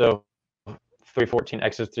rest of 3:14,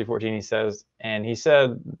 Exodus 3:14, he says, and he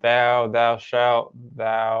said, thus shalt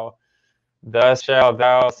thou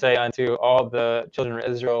say unto all the children of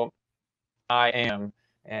Israel, I am.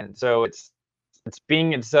 And so it's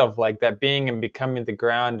being itself, like that being and becoming the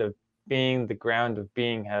ground of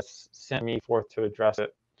being has sent me forth to address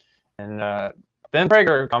it. And then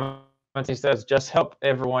Prager comments, he says, just help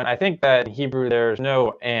everyone. I think that in Hebrew there's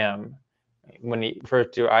no am. When he refers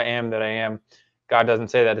to I am that I am, God doesn't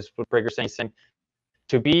say that. It's what Prager's saying. He's saying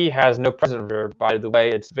to be has no present verb. By the way,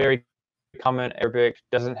 it's very common. Arabic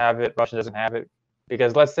doesn't have it. Russian doesn't have it.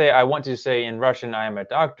 Because let's say I want to say in Russian I am a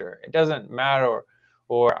doctor. It doesn't matter.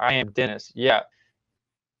 Or I am Dennis. Yeah,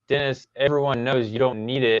 Dennis, everyone knows you don't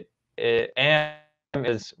need it. Am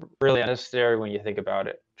is really unnecessary when you think about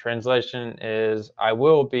it. Translation is I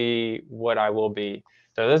will be what I will be.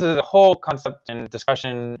 So this is a whole concept and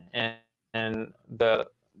discussion and the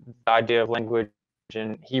idea of language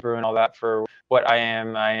and Hebrew and all that for what I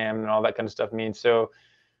am, and all that kind of stuff means. So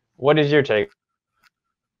what is your take?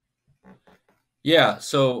 Yeah,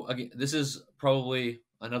 so again, this is probably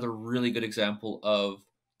another really good example of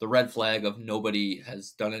the red flag of nobody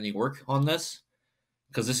has done any work on this,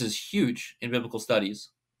 because this is huge in biblical studies,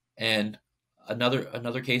 and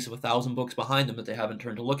another case of 1,000 books behind them that they haven't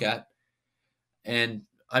turned to look at. And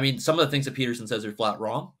I mean, some of the things that Peterson says are flat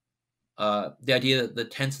wrong. The idea that the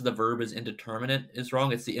tense of the verb is indeterminate is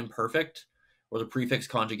wrong. It's the imperfect or the prefix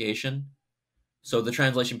conjugation. So the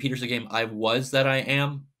translation Peterson gave, I was that I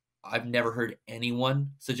am, I've never heard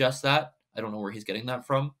anyone suggest that. I don't know where he's getting that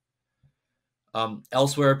from.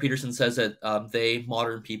 Elsewhere, Peterson says that they,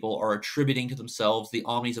 modern people, are attributing to themselves the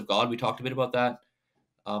omnis of God. We talked a bit about that.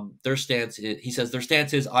 Their stance is, he says, their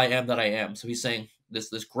stance is, I am that I am. So he's saying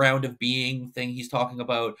this ground of being thing he's talking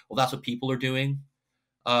about, well, that's what people are doing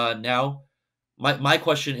now. My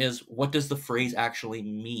question is, what does the phrase actually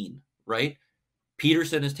mean, right?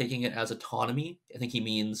 Peterson is taking it as autonomy. I think he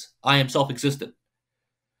means, I am self-existent.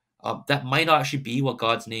 That might not actually be what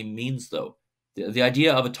God's name means, though. The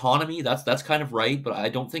idea of autonomy, that's kind of right, but I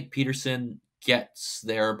don't think Peterson gets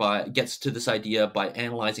to this idea by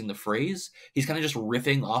analyzing the phrase. He's kind of just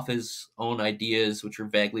riffing off his own ideas, which are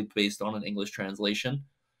vaguely based on an English translation.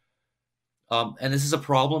 And this is a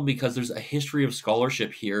problem because there's a history of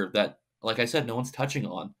scholarship here that, like I said, no one's touching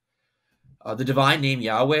on. The divine name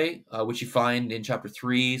Yahweh, which you find in chapter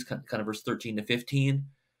 3, kind of verse 13 to 15.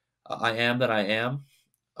 I am that I am.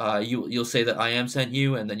 You'll say that I am sent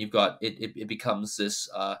you, and then you've got it becomes this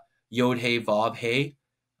Yod He Vav He,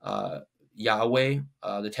 Yahweh,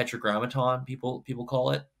 the Tetragrammaton people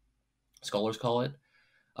call it, scholars call it.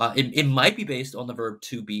 It might be based on the verb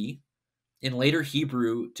to be. In later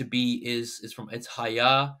Hebrew, to be is from it's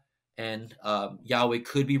Haya, and Yahweh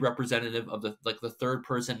could be representative of the third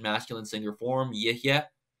person masculine singular form Yihye,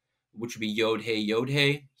 which would be Yod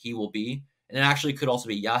He, he will be. And it actually could also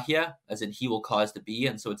be Yahya, as in he will cause to be.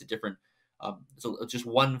 And so it's a different, so it's just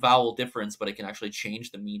one vowel difference, but it can actually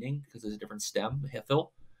change the meaning because there's a different stem, Hethil.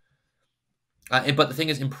 But the thing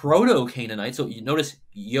is, in Proto-Canaanite, so you notice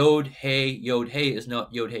Yod He is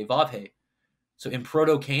not Yod He Vav He. So in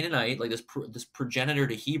Proto-Canaanite, like this progenitor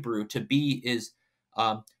to Hebrew, to be is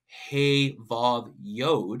He Vav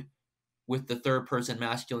Yod, with the third person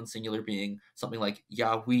masculine singular being something like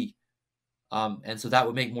Yahweh. And so that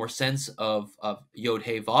would make more sense of Yod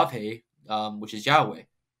He Vav He, which is Yahweh,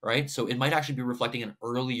 right? So it might actually be reflecting an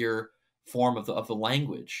earlier form of the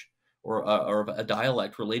language or a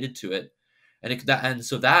dialect related to it, and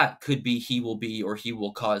so that could be he will be or he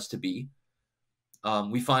will cause to be.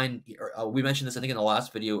 We mentioned this I think in the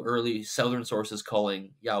last video. Early Southern sources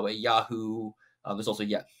calling Yahweh Yahu. There's also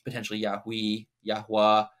potentially Yahweh,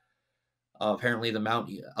 Yahweh. Apparently,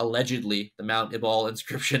 allegedly, the Mount Ebal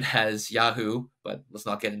inscription has Yahoo, but let's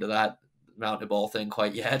not get into that Mount Ebal thing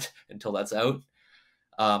quite yet until that's out.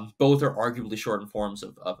 Both are arguably shortened forms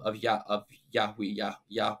of Yahweh,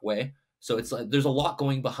 Yahweh. So it's like there's a lot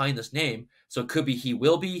going behind this name. So it could be he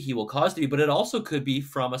will cause to be, but it also could be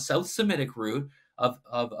from a South Semitic root of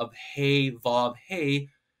He Vav He,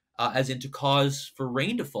 as in to cause for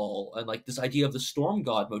rain to fall, and like this idea of the storm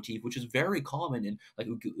god motif, which is very common in like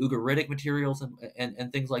Ugaritic materials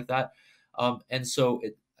and things like that. And so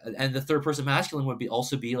and the third person masculine would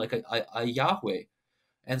also be like a Yahweh.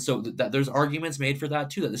 And so there's arguments made for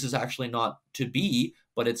that too, that this is actually not to be,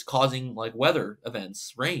 but it's causing like weather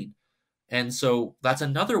events, rain. And so that's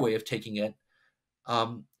another way of taking it.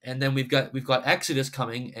 And then we've got Exodus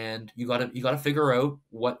coming, and you gotta figure out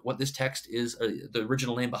what this text is, the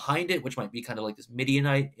original name behind it, which might be kind of like this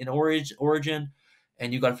Midianite in origin,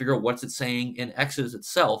 and you got to figure out what's it saying in Exodus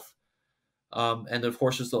itself. And of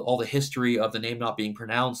course, there's all the history of the name not being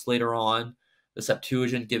pronounced later on. The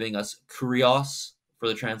Septuagint giving us Kurios for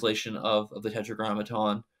the translation of the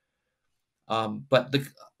Tetragrammaton. But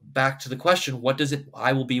back to the question, what does it?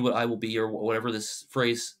 I will be what I will be, or whatever this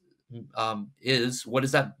phrase is. What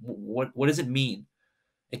does that? What does it mean?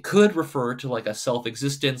 It could refer to like a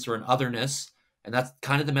self-existence or an otherness, and that's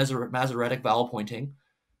kind of the Masoretic vowel pointing.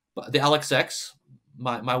 But the LXX,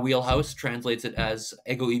 my wheelhouse, translates it as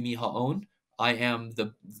ego imi haon. I am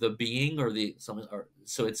the being, or the something.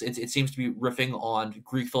 So it seems to be riffing on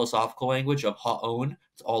Greek philosophical language of haon.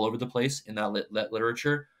 It's all over the place in that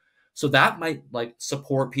literature. So that might like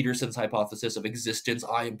support Peterson's hypothesis of existence.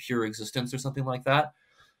 I am pure existence, or something like that.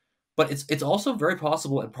 But it's also very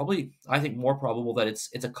possible, and probably I think more probable, that it's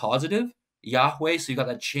a causative Yahweh. So you got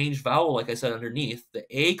that changed vowel, like I said, underneath the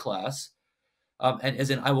A class, and as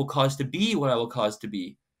in I will cause to be what I will cause to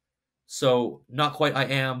be. So not quite I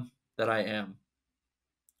am that I am.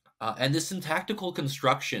 And this syntactical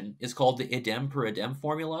construction is called the idem per idem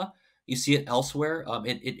formula. You see it elsewhere.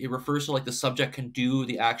 It refers to like the subject can do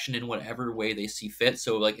the action in whatever way they see fit.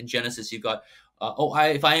 So like in Genesis, you've got,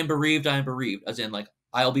 if I am bereaved, I am bereaved, as in like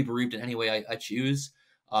I'll be bereaved in any way I choose.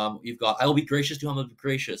 You've got I will be gracious to whom I will be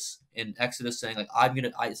gracious. In Exodus, saying like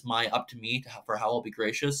it's up to me for how I'll be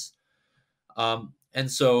gracious.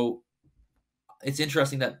 And so it's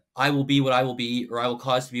interesting that I will be what I will be, or I will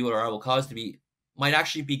cause to be what I will cause to be, might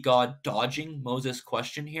actually be God dodging Moses'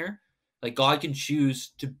 question here. Like God can choose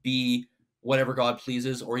to be whatever God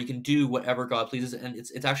pleases, or he can do whatever God pleases. And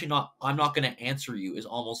it's actually not, I'm not going to answer you, is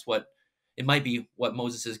almost what it might be what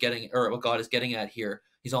Moses is getting, or what God is getting at here.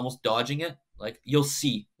 He's almost dodging it. Like, you'll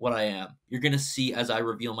see what I am. You're going to see as I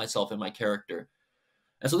reveal myself in my character.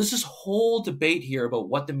 And so there's this whole debate here about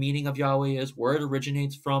what the meaning of Yahweh is, where it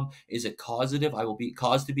originates from. Is it causative? I will be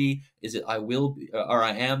caused to be. Is it I will be, or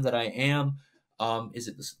I am that I am? Is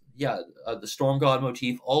it this? The storm god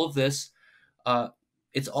motif? All of this,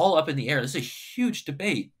 it's all up in the air. This is a huge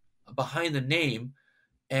debate behind the name,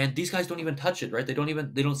 and these guys don't even touch it, right? They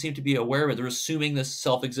don't seem to be aware of it. They're assuming this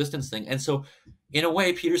self-existence thing. And so, in a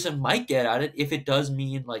way, Peterson might get at it if it does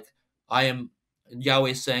mean like I am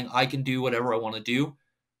Yahweh saying I can do whatever I want to do.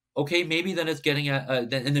 Okay, maybe then it's getting at,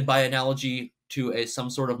 and then by analogy to some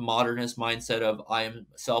sort of modernist mindset of I am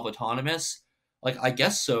self-autonomous. Like, I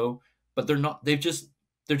guess so, but they're not. They're just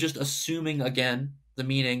assuming again the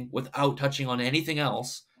meaning without touching on anything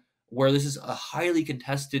else. Where this is a highly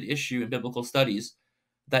contested issue in biblical studies,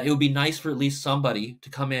 that it would be nice for at least somebody to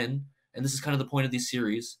come in, and this is kind of the point of these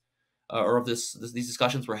series, or of these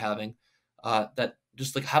discussions we're having, that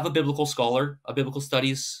just like have a biblical scholar, a biblical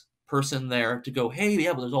studies person there to go, hey,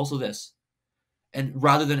 yeah, but there's also this. And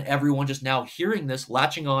rather than everyone just now hearing this,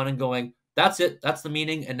 latching on and going, that's it, that's the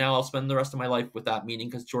meaning, and now I'll spend the rest of my life with that meaning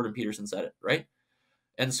because Jordan Peterson said it, right?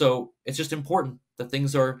 And so it's just important that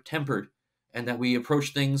things are tempered and that we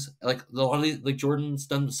approach things like Jordan's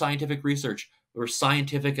done scientific research. We're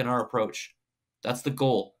scientific in our approach. That's the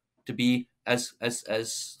goal, to be as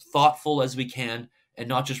thoughtful as we can and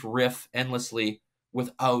not just riff endlessly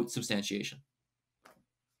without substantiation.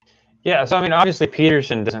 Yeah, so I mean, obviously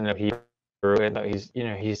Peterson doesn't know Hebrew, and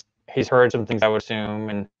he's heard some things, I would assume,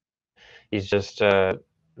 and he's just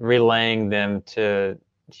relaying them to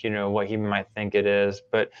what he might think it is.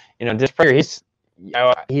 But this Prager,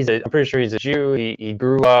 I'm pretty sure he's a Jew. He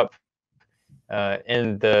grew up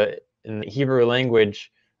in the Hebrew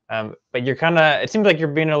language, but it seems like you're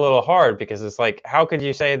being a little hard, because it's like, how could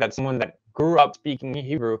you say that someone that grew up speaking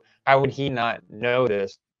Hebrew, how would he not know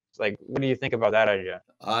this? Like, what do you think about that idea?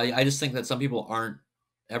 I just think that some people aren't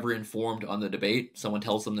ever informed on the debate. Someone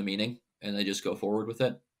tells them the meaning and they just go forward with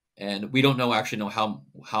it. And we don't actually know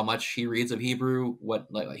how much he reads of Hebrew.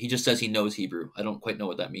 He just says he knows Hebrew. I don't quite know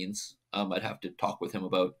what that means. I'd have to talk with him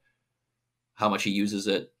about how much he uses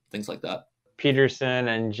it, things like that. Peterson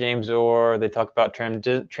and James Orr, they talk about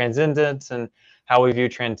transcendence and how we view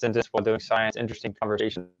transcendence while doing science. Interesting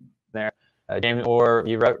conversation there. James Orr,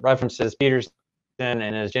 he references Peterson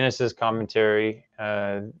in his Genesis commentary,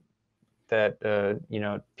 that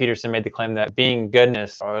Peterson made the claim that being and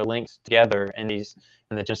goodness are linked together in the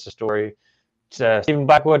Genesis story. Stephen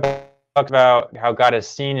Blackwood talked about how God is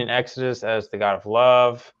seen in Exodus as the God of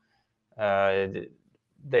love.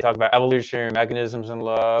 They talk about evolutionary mechanisms in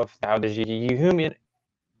love, how there's a human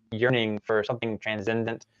yearning for something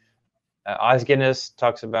transcendent. Guinness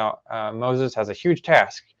talks about Moses has a huge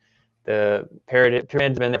task. The pyramids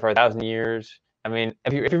have been there for 1,000 years. I mean,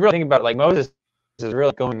 if you really think about it, like, Moses is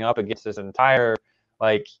really going up against this entire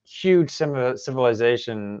huge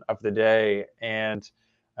civilization of the day. And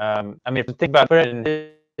I mean, if you think about it, put it in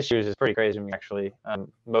his shoes, it's pretty crazy to me, actually.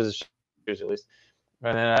 Moses' shoes, at least.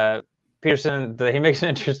 And then Peterson, he makes an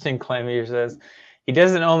interesting claim. He says he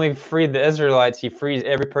doesn't only free the Israelites, he frees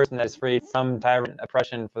every person that is freed from tyrant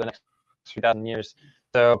oppression for the next 3,000 years.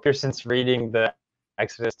 So Peterson's reading the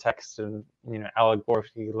Exodus text and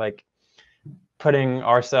allegorically putting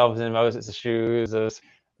ourselves in Moses' shoes,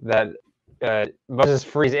 that Moses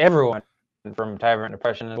frees everyone from tyrant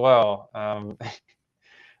oppression as well.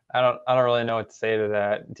 I don't really know what to say to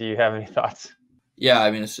that. Do you have any thoughts? Yeah, I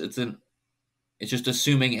mean, it's just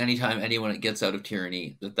assuming anytime anyone gets out of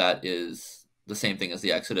tyranny that is the same thing as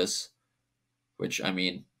the Exodus, which, I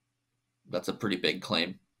mean, that's a pretty big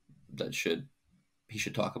claim that he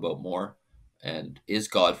should talk about more. And is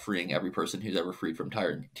God freeing every person who's ever freed from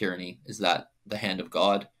tyranny? Is that the hand of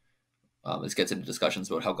God? This gets into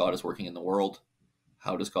discussions about how God is working in the world.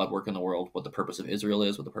 How does God work in the world? What the purpose of Israel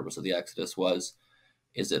is, what the purpose of the Exodus was.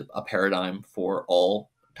 Is it a paradigm for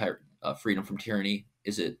all freedom from tyranny?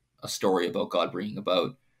 Is it a story about God bringing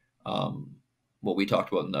about what we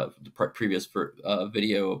talked about in the previous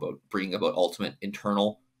video about bringing about ultimate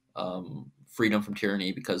internal freedom from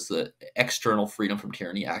tyranny, because the external freedom from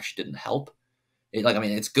tyranny actually didn't help.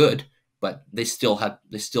 It's good, but they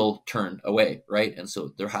still turned away, right? And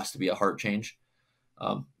so there has to be a heart change.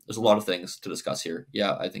 There's a lot of things to discuss here.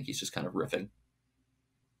 Yeah, I think he's just kind of riffing.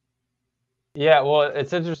 Yeah, well,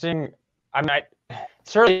 it's interesting. I mean,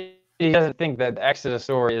 certainly he doesn't think that the Exodus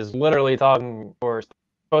story is literally talking, or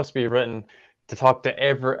supposed to be written to talk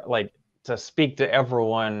to to speak to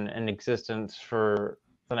everyone in existence for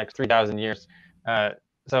the next 3,000 years.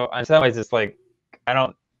 So in some ways, it's like, I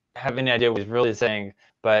don't have any idea what he's really saying,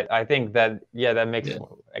 but I think that, yeah, that makes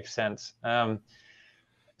sense.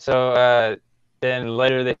 So then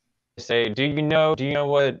later they say, do you know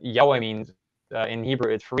what Yahweh means in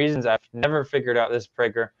Hebrew? It's for reasons I've never figured out. This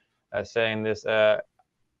Prager saying this.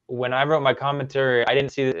 When I wrote my commentary, I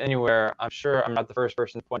didn't see this anywhere. I'm sure I'm not the first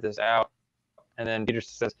person to point this out. And then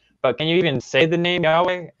Peterson says, but can you even say the name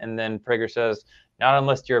Yahweh? And then Prager says, not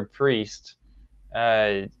unless you're a priest.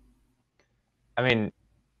 I mean,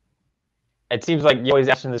 it seems like Yahweh's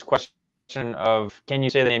asking this question of, can you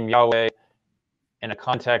say the name Yahweh in a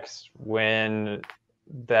context when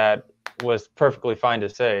that was perfectly fine to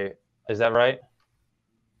say? Is that right?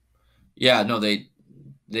 Yeah, no,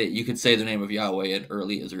 you could say the name of Yahweh in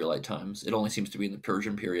early Israelite times. It only seems to be in the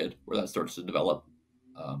Persian period where that starts to develop.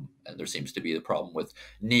 And there seems to be the problem with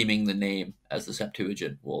naming the name, as the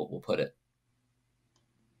Septuagint will put it.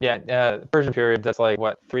 Yeah, Persian period, that's like,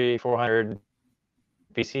 what, 400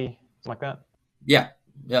 BC, something like that? Yeah.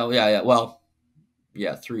 Well,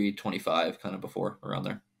 yeah, 325, kind of before, around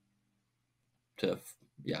there. To,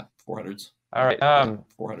 400s. All right.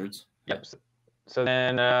 400s. Yep. So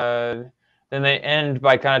then they end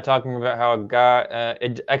by kind of talking about how God,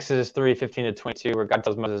 Exodus 3:15-22, where God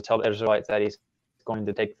tells Moses to tell the Israelites that he's going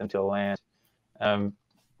to take them to a land. And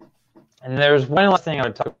there's one last thing I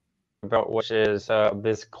would talk about, which is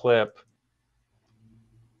this clip.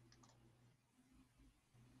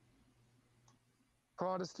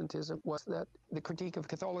 Protestantism was that the critique of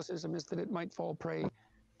Catholicism is that it might fall prey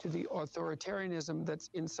to the authoritarianism that's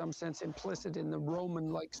in some sense implicit in the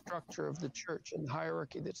Roman-like structure of the church and the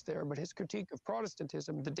hierarchy that's there. But his critique of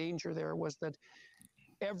Protestantism, the danger there was that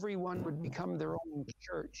everyone would become their own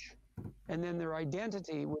church, and then their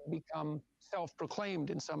identity would become self-proclaimed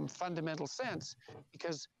in some fundamental sense,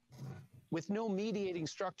 because with no mediating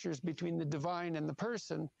structures between the divine and the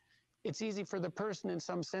person, it's easy for the person in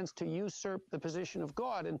some sense to usurp the position of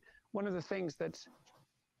God. And one of the things that's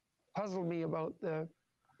puzzled me about the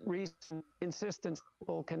recent insistence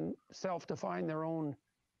people can self-define their own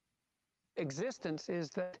existence is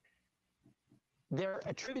that they're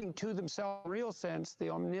attributing to themselves, in a real sense, the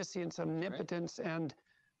omniscience, omnipotence, and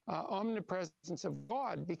omnipresence of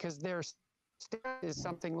God, because their status is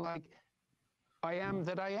something like, I am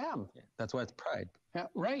that I am. Yeah, that's why it's pride. Yeah,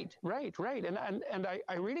 right. And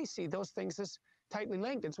I really see those things as tightly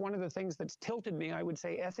linked. It's one of the things that's tilted me, I would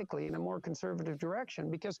say, ethically in a more conservative direction,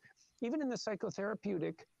 because even in the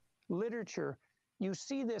psychotherapeutic literature, you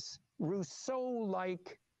see this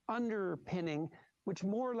Rousseau-like underpinning, which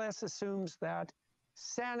more or less assumes that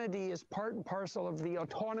sanity is part and parcel of the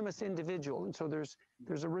autonomous individual. And so there's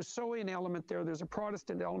a Rousseauian element there, there's a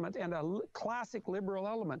Protestant element, and a classic liberal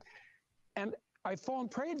element. And I've fallen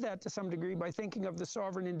prey to that to some degree by thinking of the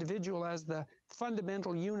sovereign individual as the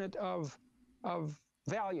fundamental unit of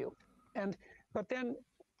value. But then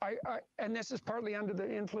and this is partly under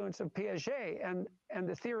the influence of Piaget and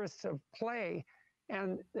the theorists of play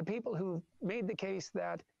and the people who made the case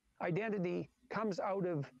that identity comes out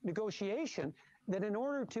of negotiation, that in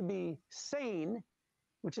order to be sane,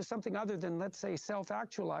 which is something other than, let's say,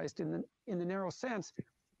 self-actualized in the narrow sense,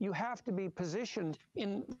 you have to be positioned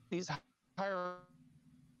in these hierarchies.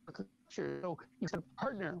 So you can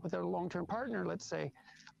partner without a long-term partner, let's say.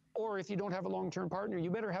 Or if you don't have a long-term partner, you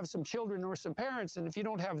better have some children or some parents. And if you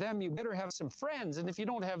don't have them, you better have some friends. And if you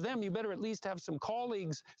don't have them, you better at least have some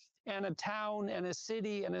colleagues and a town and a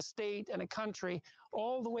city and a state and a country,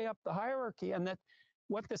 all the way up the hierarchy. And that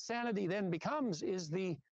what the sanity then becomes is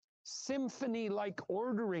the symphony-like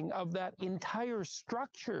ordering of that entire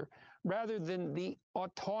structure, rather than the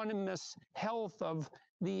autonomous health of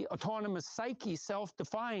the autonomous psyche,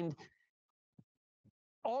 self-defined,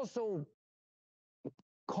 also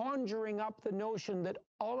conjuring up the notion that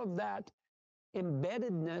all of that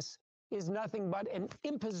embeddedness is nothing but an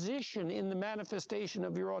imposition in the manifestation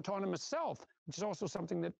of your autonomous self, which is also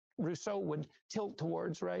something that Rousseau would tilt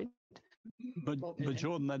towards, right? But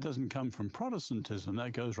Jordan, that doesn't come from Protestantism.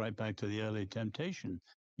 That goes right back to the early temptation.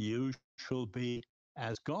 You shall be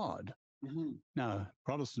as God. Mm-hmm. Now,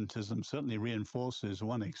 Protestantism certainly reinforces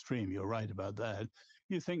one extreme. You're right about that.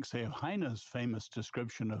 You think, say, of Heine's famous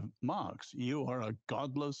description of Marx, you are a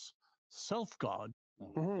godless self-god.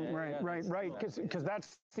 Mm-hmm. Right. Because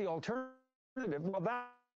that's the alternative. Well,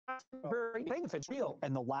 that's a very thing if it's real.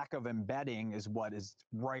 And the lack of embedding is what is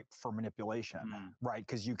ripe for manipulation, right?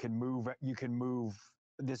 Because you can move.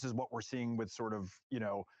 This is what we're seeing with sort of,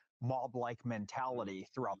 mob-like mentality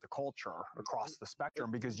throughout the culture across the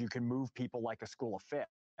spectrum, because you can move people like a school of fish.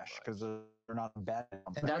 because they're not embedded.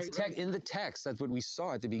 And that's in the text. That's what we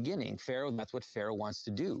saw at the beginning. Pharaoh, that's what Pharaoh wants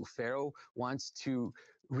to do. Pharaoh wants to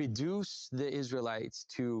reduce the Israelites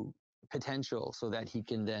to potential so that he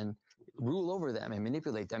can then rule over them and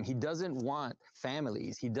manipulate them. He doesn't want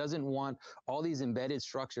families. He doesn't want all these embedded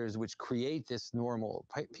structures which create this normal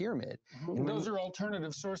pyramid. And those are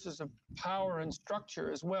alternative sources of power and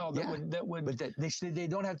structure as well. That would. But they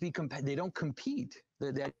don't have to be they don't compete.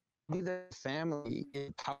 That the family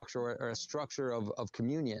or a structure of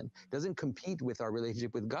communion doesn't compete with our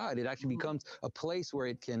relationship with God. It actually becomes a place where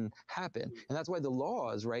it can happen. And that's why the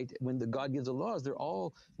laws, right? When God gives the laws, they're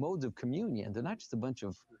all modes of communion. They're not just a bunch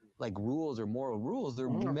of like rules or moral rules. They're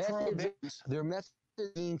methods. They're methods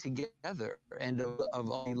of being together and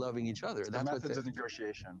of only loving each other. That's methods of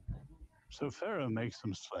negotiation. So Pharaoh makes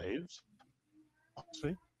them slaves.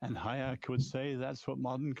 See? And Hayek would say that's what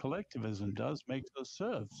modern collectivism does, makes us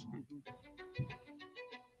serfs.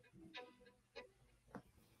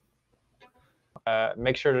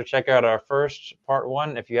 Make sure to check out our first part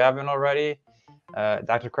 1 if you haven't already.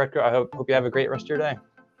 Dr. Korytko, I hope you have a great rest of your day.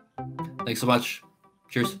 Thanks so much.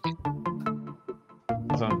 Cheers.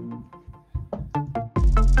 Awesome.